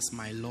Jesus as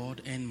my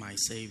Lord and my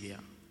Savior.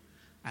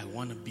 I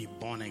want to be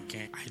born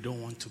again. I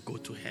don't want to go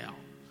to hell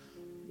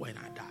when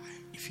I die.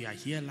 If you are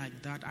here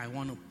like that, I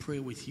want to pray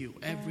with you.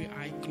 Every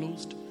eye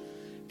closed,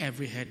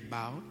 every head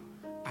bowed.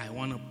 I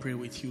want to pray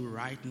with you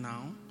right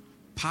now.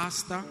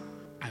 Pastor,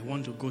 I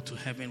want to go to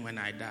heaven when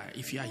I die.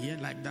 If you are here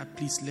like that,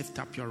 please lift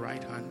up your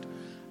right hand.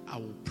 I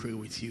will pray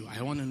with you.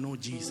 I want to know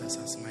Jesus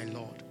as my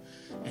Lord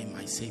and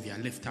my Savior.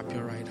 Lift up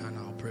your right hand.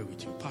 I'll pray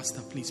with you. Pastor,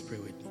 please pray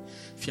with me.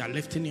 If you are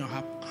lifting your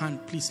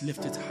hand, please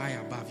lift it high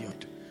above your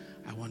head.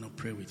 I want to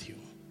pray with you.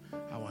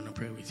 I want to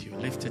pray with you.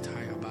 Lift it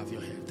high above your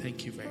head.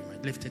 Thank you very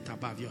much. Lift it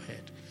above your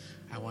head.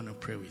 I want to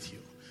pray with you.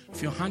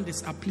 If your hand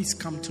is up, please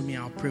come to me.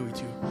 I'll pray with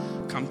you.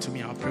 Come to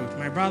me. I'll pray with you.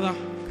 My brother,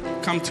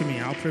 come to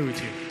me. I'll pray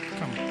with you.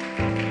 Come.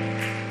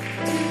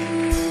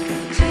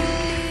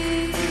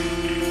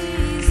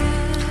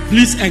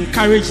 Please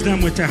encourage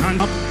them with a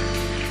hand up.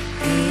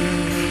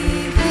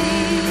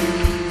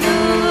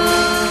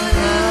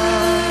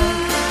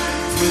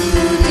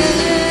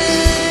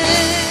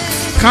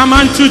 Come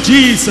unto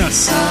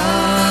Jesus.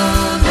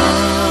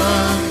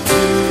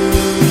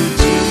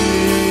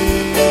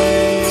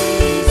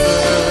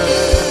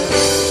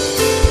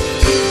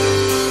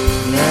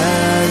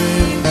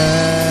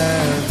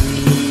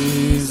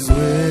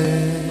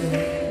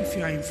 If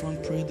you are in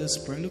front, pray this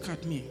prayer. Look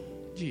at me.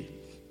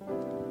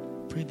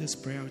 Pray this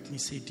prayer with me.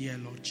 Say, Dear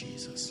Lord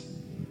Jesus,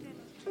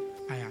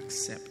 I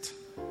accept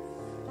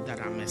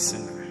that I'm a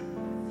sinner.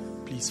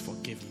 Please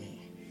forgive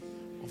me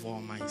of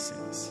all my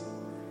sins.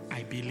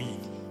 I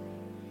believe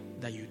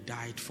that you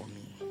died for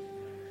me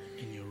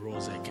and you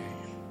rose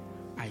again.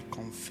 I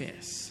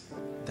confess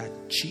that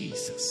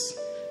Jesus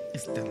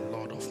is the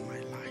Lord of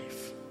my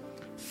life.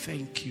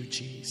 Thank you,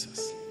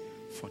 Jesus,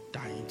 for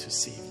dying to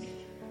save me.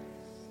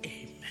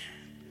 Amen.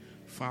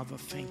 Father,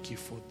 thank you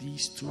for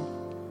these two.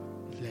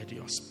 Let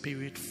your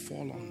spirit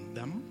fall on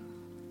them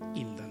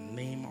in the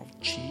name of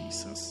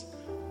Jesus.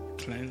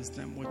 Cleanse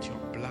them with your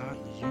blood.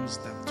 Use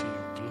them to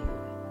your glory.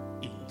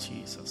 In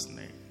Jesus'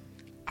 name.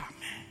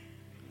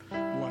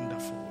 Amen.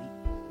 Wonderful.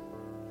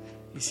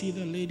 You see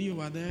the lady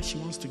over there? She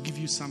wants to give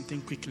you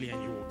something quickly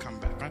and you will come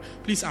back. Right?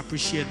 Please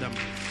appreciate them.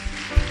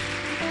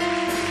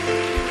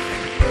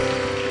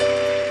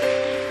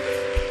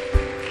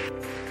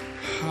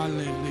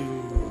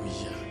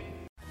 Hallelujah.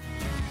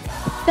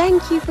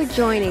 Thank you for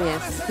joining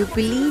us. We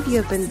believe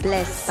you have been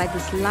blessed by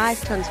this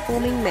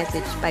life-transforming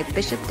message by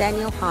Bishop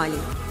Daniel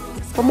Harley.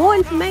 For more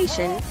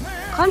information,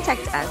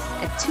 contact us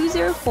at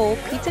 204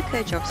 Peter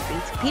Kirchhoff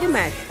Street,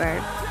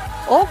 Pietermaritzburg,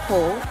 or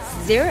call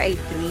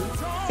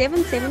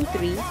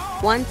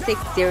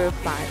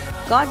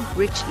 083-773-1605. God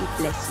richly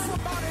bless you.